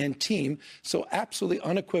campaign and team. So absolutely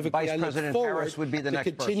unequivocally, Vice I look President forward Harris would be the to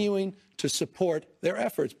next continuing to support their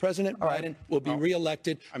efforts. President Biden will be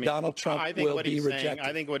reelected. Donald Trump will be rejected.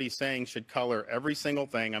 I think what he's saying should color every single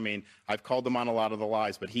thing. I mean, I've called him on a lot of the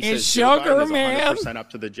lies, but he It's says Joe sugar, Biden is man. 100% up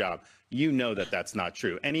to the job. You know that that's not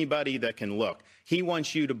true. Anybody that can look, he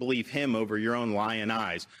wants you to believe him over your own lying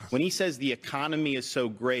eyes. When he says the economy is so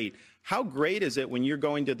great, how great is it when you're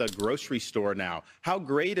going to the grocery store now? How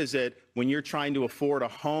great is it when you're trying to afford a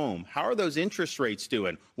home? How are those interest rates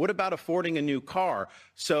doing? What about affording a new car?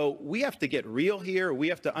 So we have to get real here. We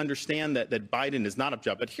have to understand that Biden is not a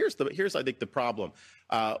job. But here's I think the problem.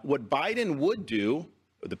 What Biden would do,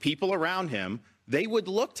 the people around him, they would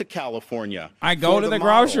look to California. I go to the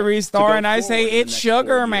grocery store and I say, it's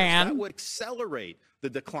sugar, man. That would accelerate the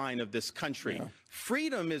decline of this country. Yeah.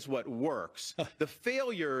 Freedom is what works. The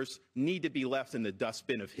failures need to be left in the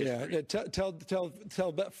dustbin of history. Yeah, tell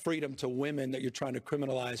that freedom to women that you're trying to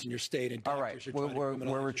criminalize in your state. And all right,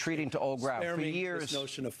 we're retreating to old ground. For years, this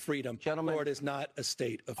notion of freedom, gentlemen, Florida is not a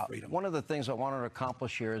state of freedom. One of the things I wanted to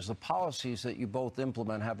accomplish here is the policies that you both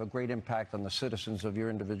implement have a great impact on the citizens of your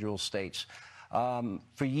individual states.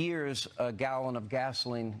 For years, a gallon of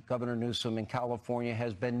gasoline, Governor Newsom, in California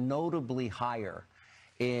has been notably higher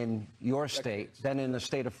in your state than in the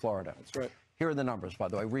state of Florida. That's right. Here are the numbers, by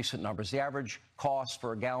the way, recent numbers. The average cost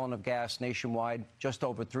for a gallon of gas nationwide, just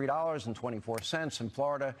over $3.24. In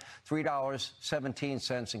Florida,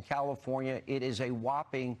 $3.17. In California, it is a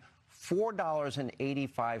whopping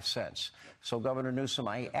 $4.85. So, Governor Newsom,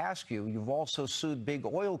 I ask you, you've also sued big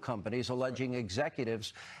oil companies, alleging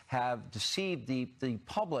executives have deceived the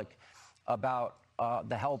public about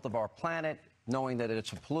the health of our planet, knowing that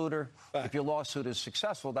it's a polluter. If your lawsuit is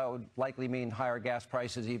successful, that would likely mean higher gas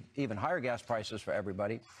prices, even higher gas prices for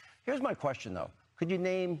everybody. Here's my question, though. Could you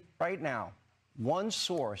name right now one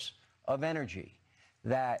source of energy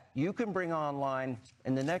that you can bring online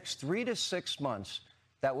in the next 3 to 6 months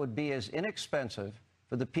that would be as inexpensive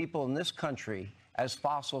for the people in this country as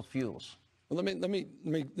fossil fuels? Well, let me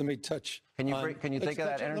touch. Can you think of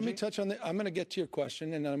that energy? Let me touch on I'm going to get to your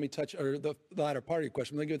question, and then let me touch the latter part of your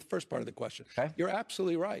question. Let me give you the first part of the question. Okay. You're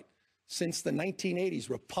absolutely right. Since the 1980s,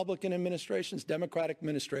 Republican administrations, Democratic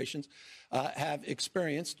administrations have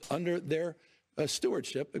experienced, under their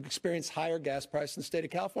stewardship, experienced higher gas prices in the state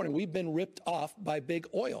of California. We've been ripped off by big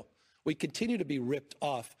oil. We continue to be ripped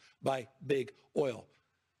off by big oil.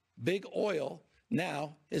 Big oil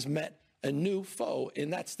now has met a new foe,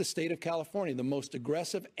 and that's the state of California, the most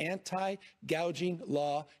aggressive anti-gouging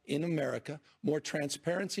law in America, more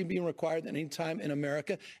transparency being required than any time in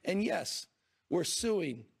America. And yes, we're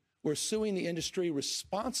suing the industry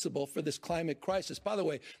responsible for this climate crisis. By the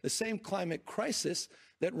way, the same climate crisis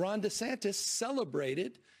that Ron DeSantis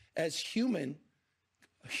celebrated as human-caused,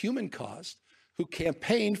 who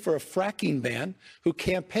campaigned for a fracking ban, who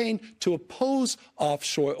campaigned to oppose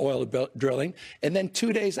offshore oil drilling, and then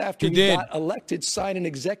 2 days after he got elected, signed an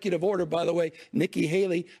executive order. By the way, Nikki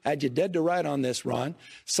Haley had you dead to right on this, Ron.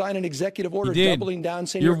 Signed an executive order doubling down,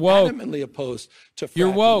 saying you're adamantly opposed to fracking. You're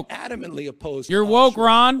woke. Adamantly opposed. You're woke,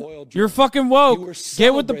 Ron. You're fucking woke.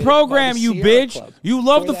 Get with the program, you bitch. You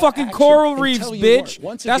love the fucking coral reefs,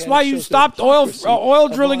 bitch. That's why you stopped oil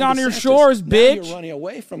drilling on your shores, bitch. You're running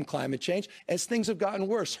away from climate change as things have gotten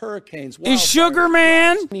worse. Hurricanes, it's sugar,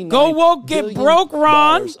 man. Go woke, get broke,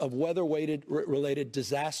 Ron. Of weather-related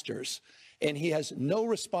disasters, and he has no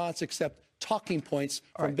response except talking points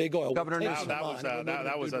from big oil. Governor We'll Newsom. take them That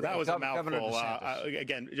on. was a Governor mouthful. Desantis.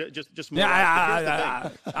 Again, just more. Yeah, Here's the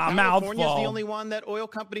thing. a California's mouthful. the only one that oil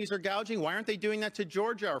companies are gouging. Why aren't they doing that to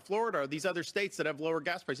Georgia or Florida or these other states that have lower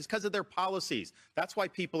gas prices? Because of their policies. That's why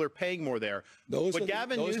people are paying more there. What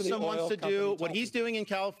Gavin Newsom wants to do, what he's doing in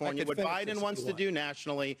California, what Biden wants to do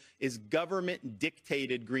nationally is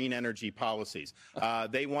government-dictated green energy policies.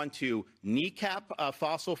 They want to kneecap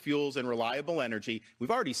fossil fuels and reliable energy.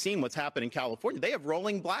 We've already seen what's happened in California. They have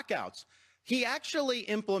rolling blackouts. He actually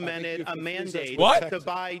implemented a mandate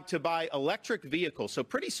to buy electric vehicles. So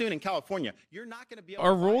pretty soon in California, you're not going to be able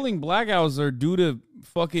Our to buy rolling blackouts are due to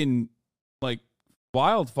fucking like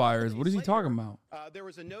wildfires. What is he talking about? There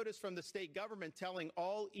was a notice from the state government telling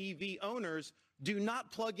all EV owners, do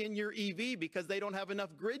not plug in your EV because they don't have enough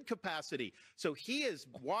grid capacity. So he is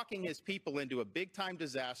walking his people into a big-time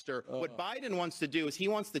disaster. What Biden wants to do is he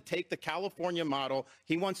wants to take the California model.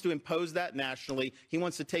 He wants to impose that nationally. He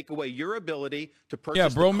wants to take away your ability to purchase. Yeah,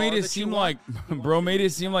 bro the car made it that you seem want.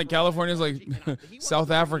 like California's like South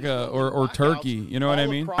Africa or Turkey. You know what I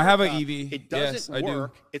mean? I have an EV. It doesn't yes, work. I do.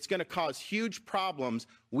 It's going to cause huge problems.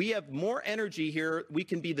 We have more energy here. We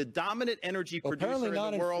can be the dominant energy producer in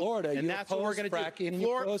the world, Florida. and You that's what we're going to fracking, do.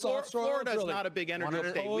 you Florida is not a big energy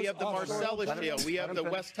state. We have the Marcellus Shale. We have the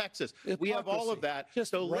West Texas. We have all of that.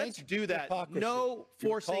 So let's do that. No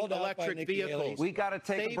forcing electric vehicles. We got to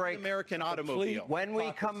take Save a break. the American automobile. When we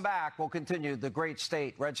come back, we'll continue the great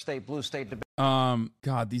state, red state, blue state debate.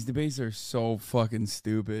 God, these debates are so fucking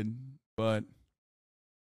stupid, but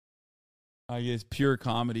I guess pure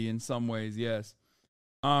comedy in some ways, yes.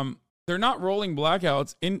 They're not rolling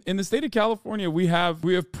blackouts. In the state of California, we have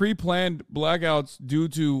pre-planned blackouts due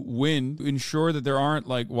to wind to ensure that there aren't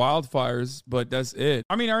like wildfires, but that's it.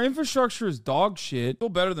 I mean, our infrastructure is dog shit. Still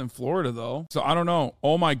better than Florida though. So I don't know.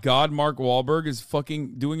 Oh my God, Mark Wahlberg is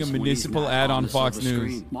fucking doing a municipal ad on Fox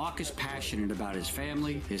News. Mark is passionate about his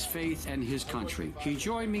family, his faith, and his country. He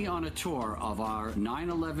joined me on a tour of our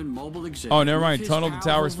 9/11 mobile exhibit. Oh, never mind. With his Tunnel to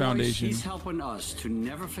powerful Towers voice, Foundation. He's helping us to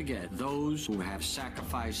never forget those who have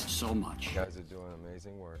sacrificed so much. You guys are doing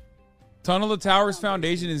amazing work. Tunnel to Towers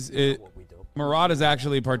Foundation Murad has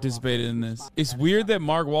actually participated in this. It's weird that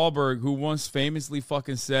Mark Wahlberg, who once famously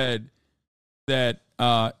fucking said that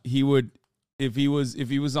he would, if he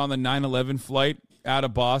was on the 9/11 flight out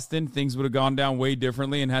of Boston, things would have gone down way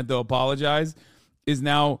differently and had to apologize, is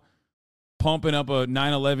now pumping up a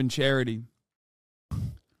 9/11 charity.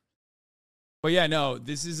 But yeah, no,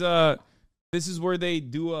 this is where they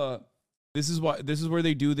do This is where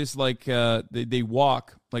they do this, like they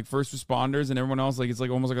walk, like first responders and everyone else, like it's like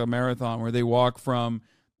almost like a marathon where they walk from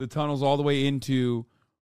the tunnels all the way into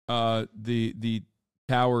the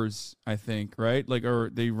towers, I think, right? Like, or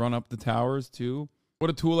they run up the towers too. What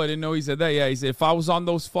a tool. I didn't know he said that. Yeah, he said, if I was on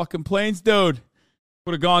those fucking planes, dude,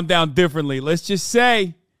 would have gone down differently. Let's just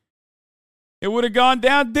say it would have gone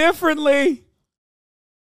down differently.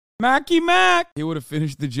 Mackie Mac. He would have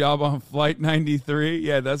finished the job on Flight 93.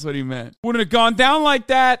 Yeah, that's what he meant. Wouldn't have gone down like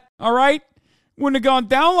that, all right? Wouldn't have gone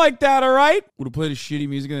down like that, all right? Would have played a shitty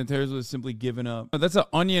music and the terrorists would have simply given up. That's an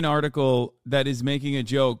Onion article that is making a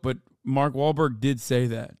joke, but Mark Wahlberg did say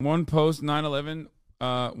that. One guy post 9/11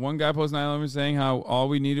 saying how all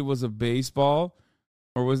we needed was a baseball.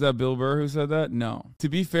 Or was that Bill Burr who said that? No. To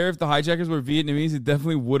be fair, if the hijackers were Vietnamese, it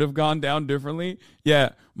definitely would have gone down differently. Yeah,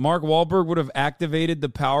 Mark Wahlberg would have activated the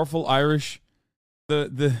powerful Irish,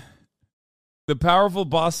 the powerful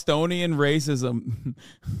Bostonian racism.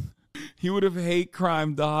 He would have hate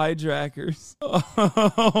crimed the hijackers.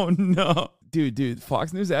 Oh, no. Dude,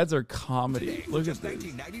 Fox News ads are comedy. Today, Look at just this.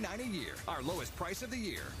 $19.99 a year. Our lowest price of the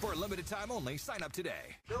year. For a limited time only, sign up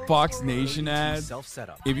today. Fox Nation ads.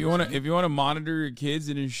 Self-setup. If you want to monitor your kids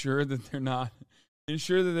and ensure that they're not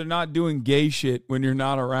doing gay shit when you're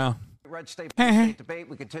not around. Red state, blue state debate.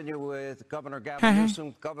 We continue with Governor Gavin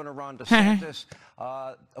Newsom, Governor Ron DeSantis.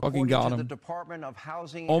 According got to him. the Department of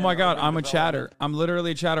Housing. Oh my and God, Urban I'm a chatter. Development, I'm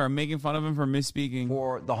literally a chatter. I'm making fun of him for misspeaking.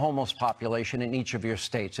 for the homeless population in each of your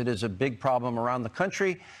states. It is a big problem around the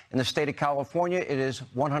country. In the state of California, it is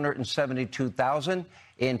 172,000.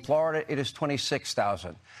 In Florida, it is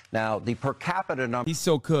 26,000. Now, the per capita number. He's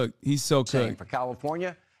so cooked. For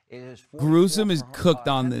California, it is Gruesome is cooked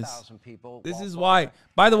on this. This is why.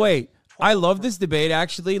 By the way, I love this debate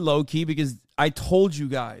actually, low key, because I told you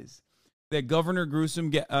guys that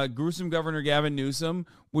Gruesome Governor Gavin Newsom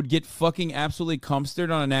would get fucking absolutely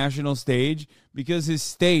cumstered on a national stage because his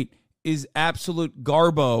state is absolute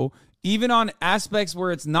garbo. Even on aspects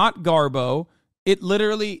where it's not garbo, it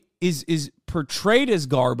literally is portrayed as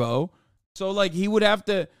garbo. So like he would have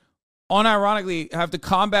to unironically have to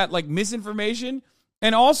combat like misinformation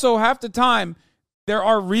And also, half the time, there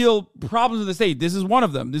are real problems in the state. This is one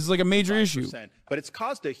of them. This is like a major issue. But it's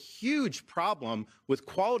caused a huge problem with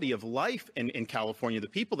quality of life in California. The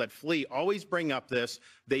people that flee always bring up this.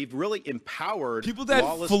 They've really empowered people that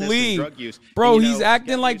lawlessness flee. and drug use. Bro, And, he's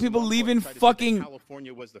acting like people leaving fucking...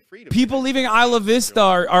 California was the freedom. People leaving Isla Vista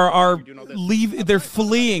are they're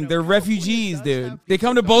fleeing. They're refugees, dude. They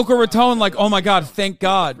come to Boca Raton like, oh my God, thank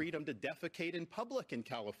God. Freedom to defecate in public in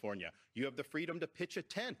California. You have the freedom to pitch a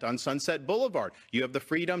tent on Sunset Boulevard. You have the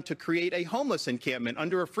freedom to create a homeless encampment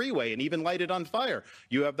under a freeway and even light it on fire.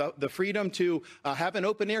 You have the freedom to have an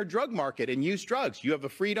open-air drug market and use drugs. You have the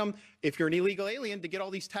freedom, if you're an illegal alien, to get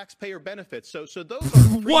all these taxpayer benefits. So those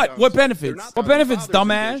are What? What benefits? What benefits,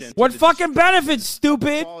 dumbass? What fucking benefits,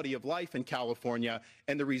 stupid? Quality of life in California,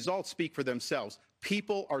 and the results speak for themselves.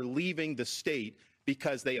 People are leaving the state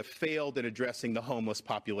because they have failed in addressing the homeless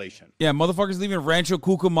population. Yeah, motherfuckers leaving Rancho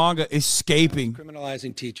Cucamonga, escaping.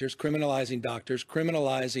 Criminalizing teachers, criminalizing doctors,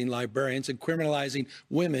 criminalizing librarians, and criminalizing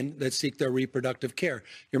women that seek their reproductive care.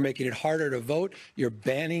 You're making it harder to vote. You're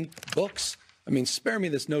banning books. I mean, spare me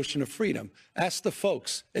this notion of freedom. Ask the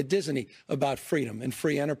folks at Disney about freedom and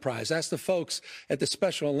free enterprise. Ask the folks at the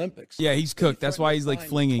Special Olympics. Yeah, he's cooked. That's why he's like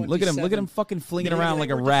flinging. Look at him. Look at him fucking flinging around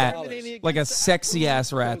like a rat. Like a sexy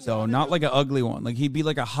ass rat, though. Not like an ugly one. Like he'd be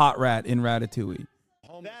like a hot rat in Ratatouille.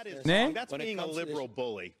 That is Nah? wrong. That's being a liberal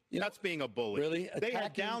bully. That's being a bully. Really? They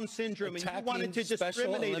had Down syndrome, and you wanted to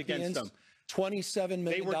discriminate against them. $27 million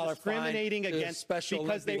They were discriminating against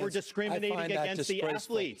because they were discriminating against the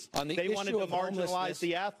athletes. They wanted to marginalize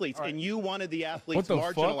the athletes, and you wanted the athletes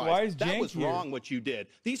marginalized. Why is that Jank was here? wrong what you did.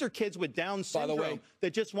 These are kids with Down syndrome way,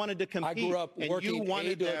 that just wanted to compete. I grew up working and you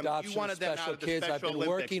wanted them. adoption You wanted them special out of the kids. Special I've been Olympics.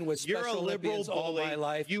 working with You're Special a liberal Olympians all bully. my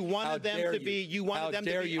life. You wanted them to be. You wanted them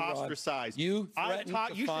to be Ron? ostracized. You threatened you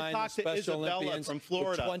to should fine talk to Special Isabella Olympians from with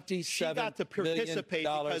Florida. She got to $27 participate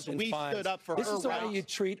million because in we fines. stood up for This her is how rights. you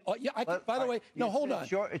treat. By the way, no, hold on.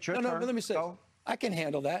 It's your no, turn. let me say. Go. I can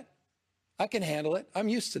handle that. I can handle it. I'm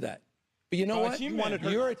used to that. But you know what? she wanted her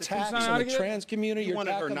Your not to attacks come on out the of here? trans community, You your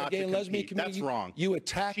wanted attack her on the not gay to and lesbian compete. community. That's wrong. You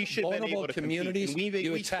attack She should have been vulnerable able to communities. compete. And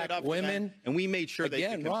You we stood attack up for them, women. and we made sure they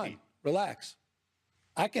Again, could Ron, compete. relax.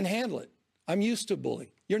 I can handle it. I'm used to bullying.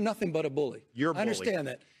 You're nothing but a bully. You're a I understand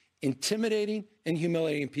that. Intimidating and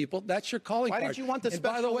humiliating people, that's your calling card. Why did you want the And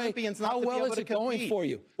by Special the way, Olympians not how to be well able is to it going compete? for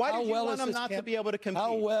you? Why How did you well want is them this not to be able to compete?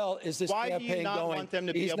 How well is this Why do campaign you not going? want them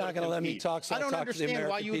to be He's able not to going to let me compete? talk, so I don't I'll talk to the understand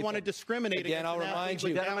why American you would want to people. discriminate Again, against I'll an athlete remind with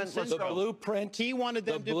you, Down Gentlemen, let's syndrome. the blueprint, He wanted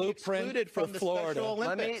them to be excluded for from the Florida. Special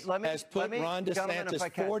Olympics. has put Ron gentlemen, if I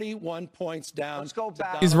DeSantis can. 41 points down. Let's go to back.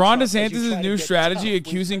 Donald Is Ron Trump as you DeSantis' try to new get strategy tough.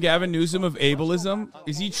 accusing Gavin Newsom of ableism?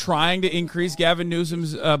 Is he trying to increase Gavin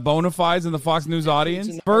Newsom's bona fides in the Fox News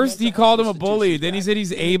audience? First, he called him a bully. Then he said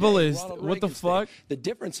he's ableist. Ronald What the Reagan's fuck? day. The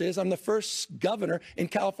difference is I'm the first governor in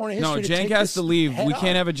California No, history to Jank take has this to leave. head We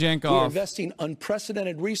can't on. have a Jank We're off. investing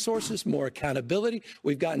unprecedented resources, more accountability.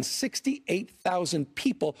 We've gotten 68,000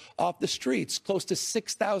 people off the streets, close to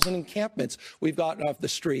 6,000 encampments we've gotten off the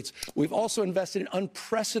streets. We've also invested in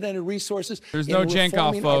unprecedented resources. There's in no Jank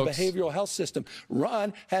off, reforming our folks. behavioral health system.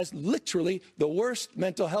 Ron has literally the worst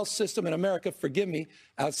mental health system in America, forgive me,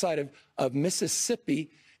 outside of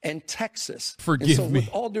Mississippi and Texas. Forgive and so me. with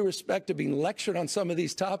all due respect to being lectured on some of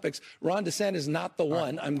these topics, Ron DeSantis is not the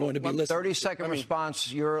one I'm going to be listening 30-second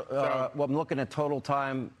response. You're, well, I'm looking at total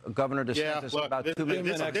time. Governor DeSantis, look, about this- 2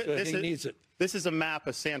 minutes. He needs it. This is a map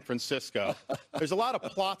of San Francisco. There's a lot of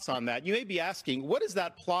plots on that. You may be asking, what is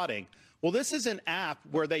that plotting? Well, this is an app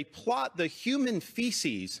where they plot the human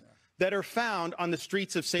feces that are found on the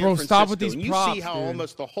streets of San Francisco. Stop with these and you props, see how dude.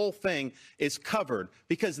 almost the whole thing is covered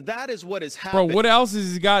because that is what has happened. Bro, what else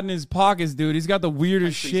has he got in his pockets, dude? He's got the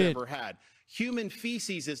weirdest countries shit. ever had. Human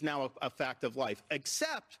feces is now a fact of life,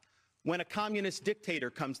 except when a communist dictator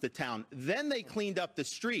comes to town. Then they cleaned up the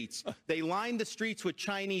streets. They lined the streets with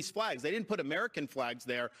Chinese flags. They didn't put American flags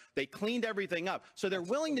there. They cleaned everything up. So they're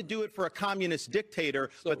willing to do it for a communist dictator,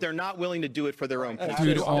 but they're not willing to do it for their own people.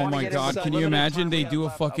 Dude, oh my God. Can you imagine they do a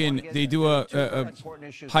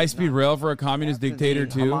high-speed rail for a communist dictator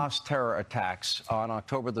too? Hamas terror attacks on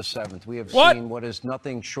October the 7th. We have What? seen what is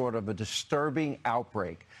nothing short of a disturbing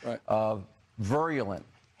outbreak of virulent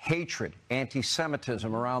hatred,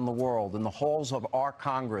 anti-Semitism around the world, in the halls of our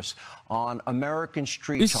Congress, on American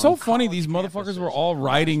streets. It's so on funny college these motherfuckers were campuses. all Last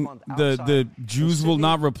riding month the outside Jews will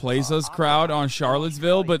not replace us crowd on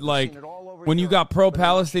Charlottesville, but like when you got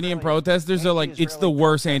pro-Palestinian protesters, they're like, it's the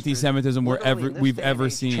worst anti-Semitism we've ever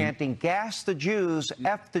seen. Chanting, "Gas the Jews,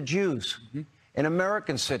 F the Jews." In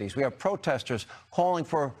American cities, we have protesters calling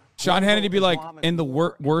for Sean Hannity be like, Islamic and the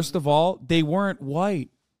worst of all, they weren't white.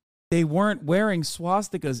 They weren't wearing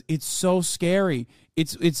swastikas. It's so scary.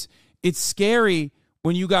 it's scary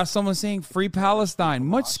when you got someone saying free Palestine.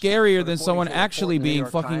 Much scarier than someone actually being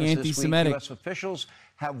fucking anti-Semitic. U.S. officials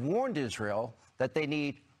have warned Israel that they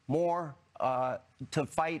need more to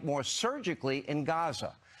fight more surgically in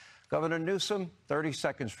Gaza. Governor Newsom, 30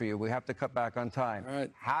 seconds for you. We have to cut back on time. All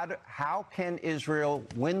right. How can Israel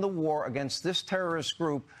win the war against this terrorist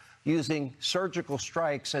group using surgical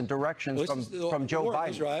strikes and directions from Joe Biden?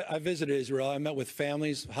 Israel. I visited Israel. I met with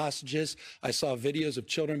families, hostages. I saw videos of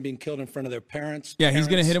children being killed in front of their parents. Yeah, he's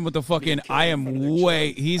gonna hit him with the fucking. I am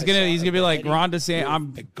way. He's gonna be like Ron DeSantis.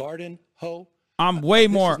 I'm a garden hoe. I'm way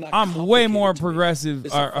more. I'm way more progressive.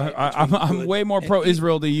 I'm way more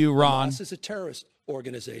pro-Israel than you, Ron. Hamas is a terrorist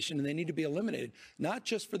organization, and they need to be eliminated, not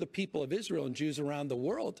just for the people of Israel and Jews around the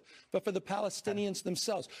world, but for the Palestinians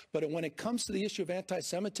themselves. But when it comes to the issue of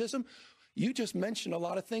anti-Semitism, you just mentioned a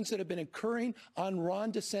lot of things that have been occurring on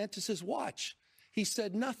Ron DeSantis's watch. He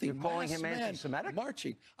said nothing. You're calling him anti-Semitic?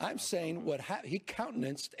 Marching. I'm saying he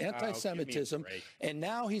countenanced anti-Semitism, and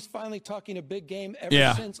now he's finally talking a big game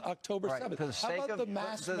ever since October 7th. How about the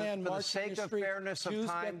masked man marching in the street?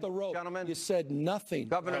 Jews get the rope. Gentlemen, you said nothing.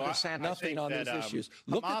 Governor DeSantis, nothing on these issues.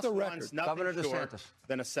 Look at the record. Governor DeSantis.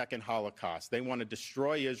 Than a second Holocaust. They want to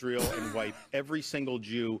destroy Israel and wipe every single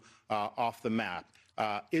Jew off the map.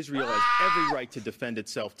 Israel has every right to defend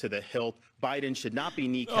itself to the hilt. Biden should not be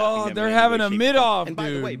kneecapping them. They're having a mid-off, and by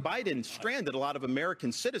the way, Biden stranded a lot of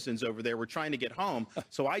American citizens over there. We're trying to get home.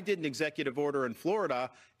 So I did an executive order in Florida,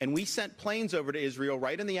 and we sent planes over to Israel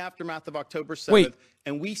right in the aftermath of October 7th.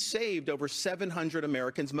 And we saved over 700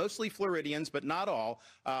 Americans, mostly Floridians, but not all,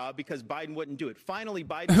 because Biden wouldn't do it. Finally,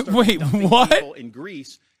 Biden started dumping people in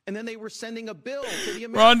Greece. And then they were sending a bill to the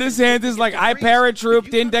Americans. Ron DeSantis like, I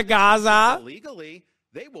paratrooped into Gaza. Illegally,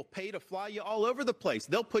 they will pay to fly you all over the place.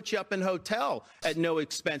 They'll put you up in a hotel at no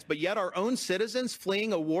expense. But yet our own citizens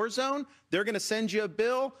fleeing a war zone, they're going to send you a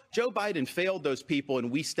bill. Joe Biden failed those people, and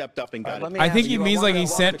we stepped up and got it. I think he means like he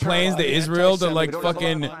sent planes to Israel to like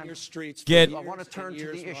fucking get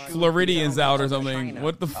Floridians out or something.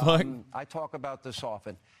 What the fuck? I talk about this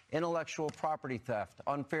often. Intellectual property theft,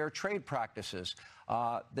 unfair trade practices.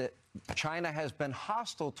 China has been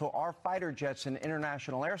hostile to our fighter jets in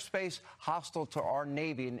international airspace, hostile to our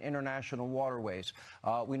Navy in international waterways.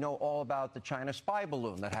 We know all about the China spy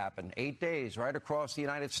balloon that happened 8 days right across the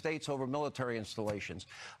United States over military installations.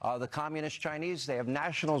 The communist Chinese, they have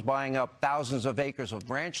nationals buying up thousands of acres of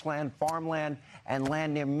ranch land, farmland, and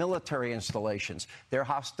land near military installations. Their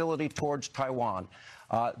hostility towards Taiwan.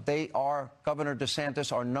 They are, Governor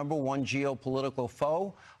DeSantis, our #1 geopolitical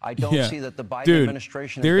foe. I don't see that the Biden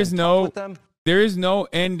administration has been tough with them. There is no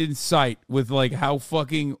end in sight with like how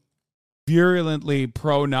fucking virulently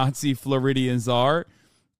pro-Nazi Floridians are.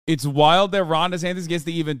 It's wild that Ron DeSantis gets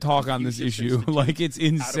to even talk on this issue. Like, it's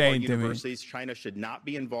insane to me. China should not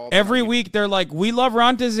be involved. Every week they're like, we love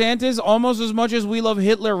Ron DeSantis almost as much as we love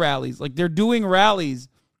Hitler rallies. Like, they're doing rallies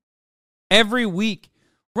every week.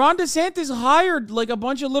 Ron DeSantis hired like a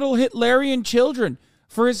bunch of little Hitlerian children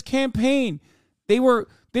for his campaign. They were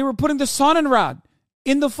putting the Sonnenrad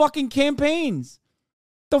in the fucking campaigns.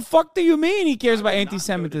 The fuck do you mean he cares about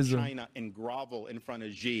anti-Semitism? Not go to China and grovel in front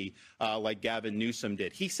of Xi like Gavin Newsom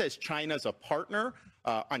did. He says China's a partner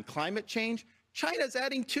on climate change. China's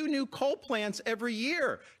adding 2 new coal plants every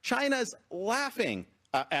year. China's laughing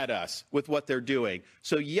at us with what they're doing.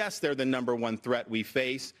 So yes, they're the #1 threat we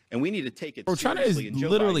face, and we need to take it seriously. China is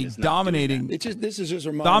literally dominating. This is just a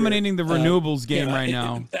reminder, dominating the renewables game right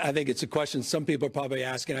now. I think it's a question some people are probably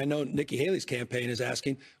asking. I know Nikki Haley's campaign is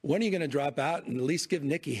asking, when are you going to drop out and at least give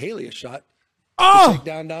Nikki Haley a shot to take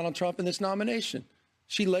down Donald Trump in this nomination?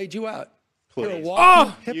 She laid you out. Please. You're a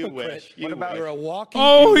walking hypocrite. What about you're a walking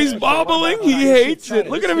he's bobbling. He hates it.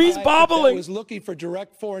 Look at him. He's bobbling. Was looking for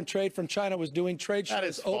direct foreign trade from China, was doing trade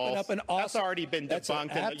shows, open up an That's already been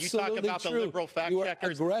debunked. You talk about the liberal fact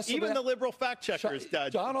checkers. Even the liberal fact checkers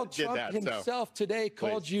Donald did Trump that. himself today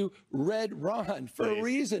called you Red Ron for a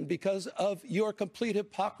reason, because of your complete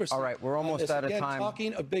hypocrisy. All right, we're almost out of time.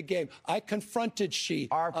 Talking a big game. I confronted Xi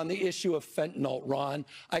on the issue of fentanyl, Ron.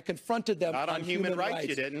 I confronted them on human rights.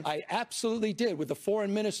 You didn't. I absolutely did, with the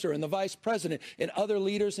foreign minister and the vice president and other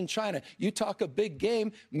leaders in China. You talk a big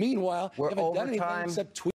game. Meanwhile, you haven't done anything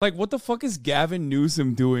except tweet. Like, what the fuck is Gavin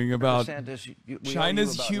Newsom doing about DeSantis,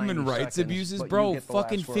 China's human rights abuses? Bro,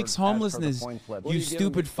 fucking fix homelessness, you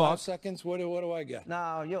stupid fuck. 5 seconds? What do I get? No,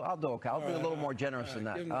 I'll do okay. I'll be a little more generous than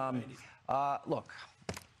that. Look,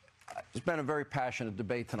 it's been a very passionate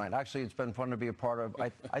debate tonight. Actually, it's been fun to be a part of.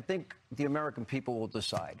 I think the American people will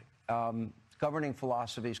decide. Governing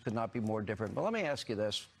philosophies could not be more different. But let me ask you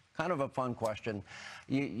this. kind of a fun question.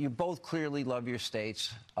 You both clearly love your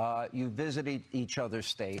states. You visit each other's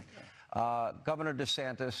state. Governor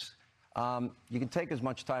Desantis, you can take as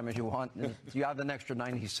much time as you want. You have an extra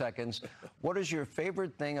 90 seconds. What is your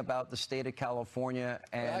favorite thing about the state of California?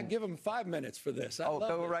 And I give him 5 minutes for this.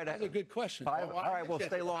 Go right ahead. That's a good question. All right, we'll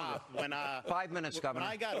stay longer. 5 minutes, Governor.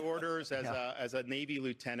 When I got orders as a Navy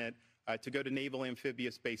lieutenant to go to Naval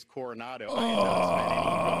Amphibious Base Coronado,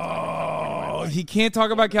 he can't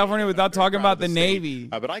talk about California without talking about the Navy.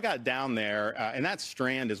 But I got down there, and that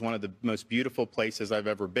Strand is one of the most beautiful places I've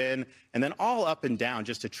ever been. And then all up and down,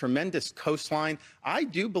 just a tremendous coastline. I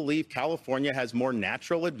do believe California has more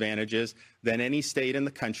natural advantages than any state in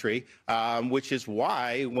the country, which is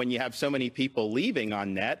why when you have so many people leaving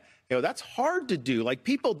on net, that's hard to do. Like,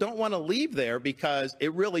 people don't want to leave there because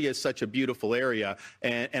it really is such a beautiful area.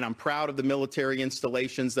 And I'm proud of the military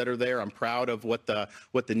installations that are there. I'm proud of what the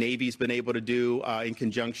Navy's been able to do in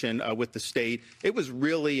conjunction with the state. It was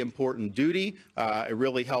really important duty. It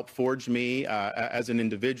really helped forge me as an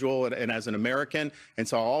individual and as an American. And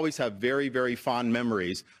so I'll always have very, very fond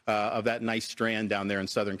memories of that nice Strand down there in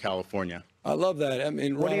Southern California. I love that. I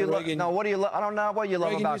mean, what do you Reagan, no, what do you love? I don't know what you love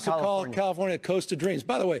Reagan about used to California. call California Coast of Dreams.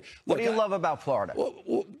 By the way, what do you love about Florida?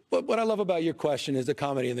 What I love about your question is the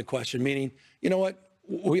comedy in the question, meaning, you know what?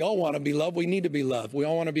 We all want to be loved. We need to be loved. We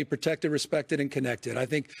all want to be protected, respected, and connected. I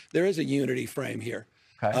think there is a unity frame here.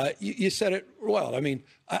 Okay. You said it well. I mean,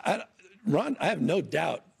 Ron, I have no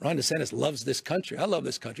doubt Ron DeSantis loves this country. I love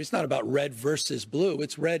this country. It's not about red versus blue.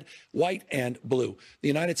 It's red, white, and blue. The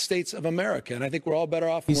United States of America. And I think we're all better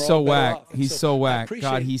off. He's so whack. He's so whack.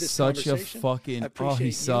 God, he's such a fucking... Oh,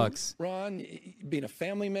 he sucks. You, Ron, being a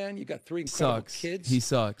family man, you got 3 incredible kids. He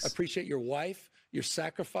sucks. I appreciate your wife, your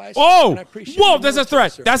sacrifice. Oh, whoa, that's a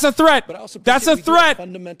threat. That's a threat. That's a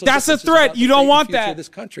threat. That's a threat. You don't want that. This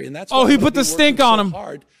country. And that's oh, he put the stink on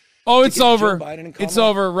him. Oh, it's over. It's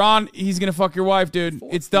over. Ron, he's going to fuck your wife, dude.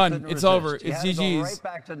 It's done. It's over. It's GG's. Right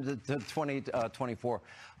back to 2024.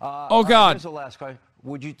 Oh, God. Here's the last question.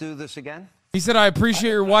 Would you do this again? He said, I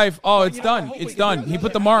appreciate your wife. Oh, it's done. It's done. He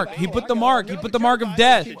put the mark. He put the mark. He put the mark of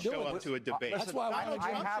death. Show up to a debate. That's why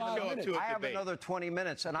I have another 20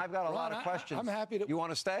 minutes, and I've got a lot of questions. I'm happy to. You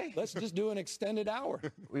want to stay? Let's just do an extended hour.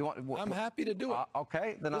 I'm happy to do it.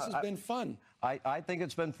 Okay. Then this has been fun. I think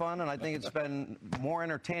it's been fun, and I think it's been more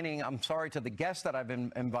entertaining. I'm sorry to the guests that I've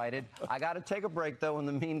been invited. I got to take a break, though, in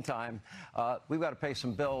the meantime. We've got to pay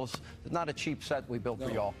some bills. It's not a cheap set we built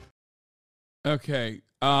for y'all. Okay.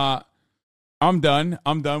 I'm done.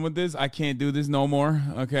 I'm done with this. I can't do this no more.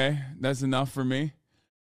 Okay. That's enough for me.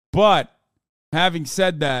 But having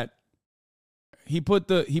said that, he put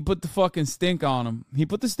the fucking stink on him. He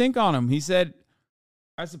put the stink on him. He said,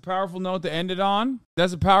 that's a powerful note to end it on.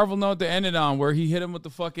 That's a powerful note to end it on, where he hit him with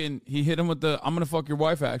the I'm going to fuck your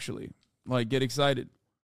wife, actually. Like, get excited.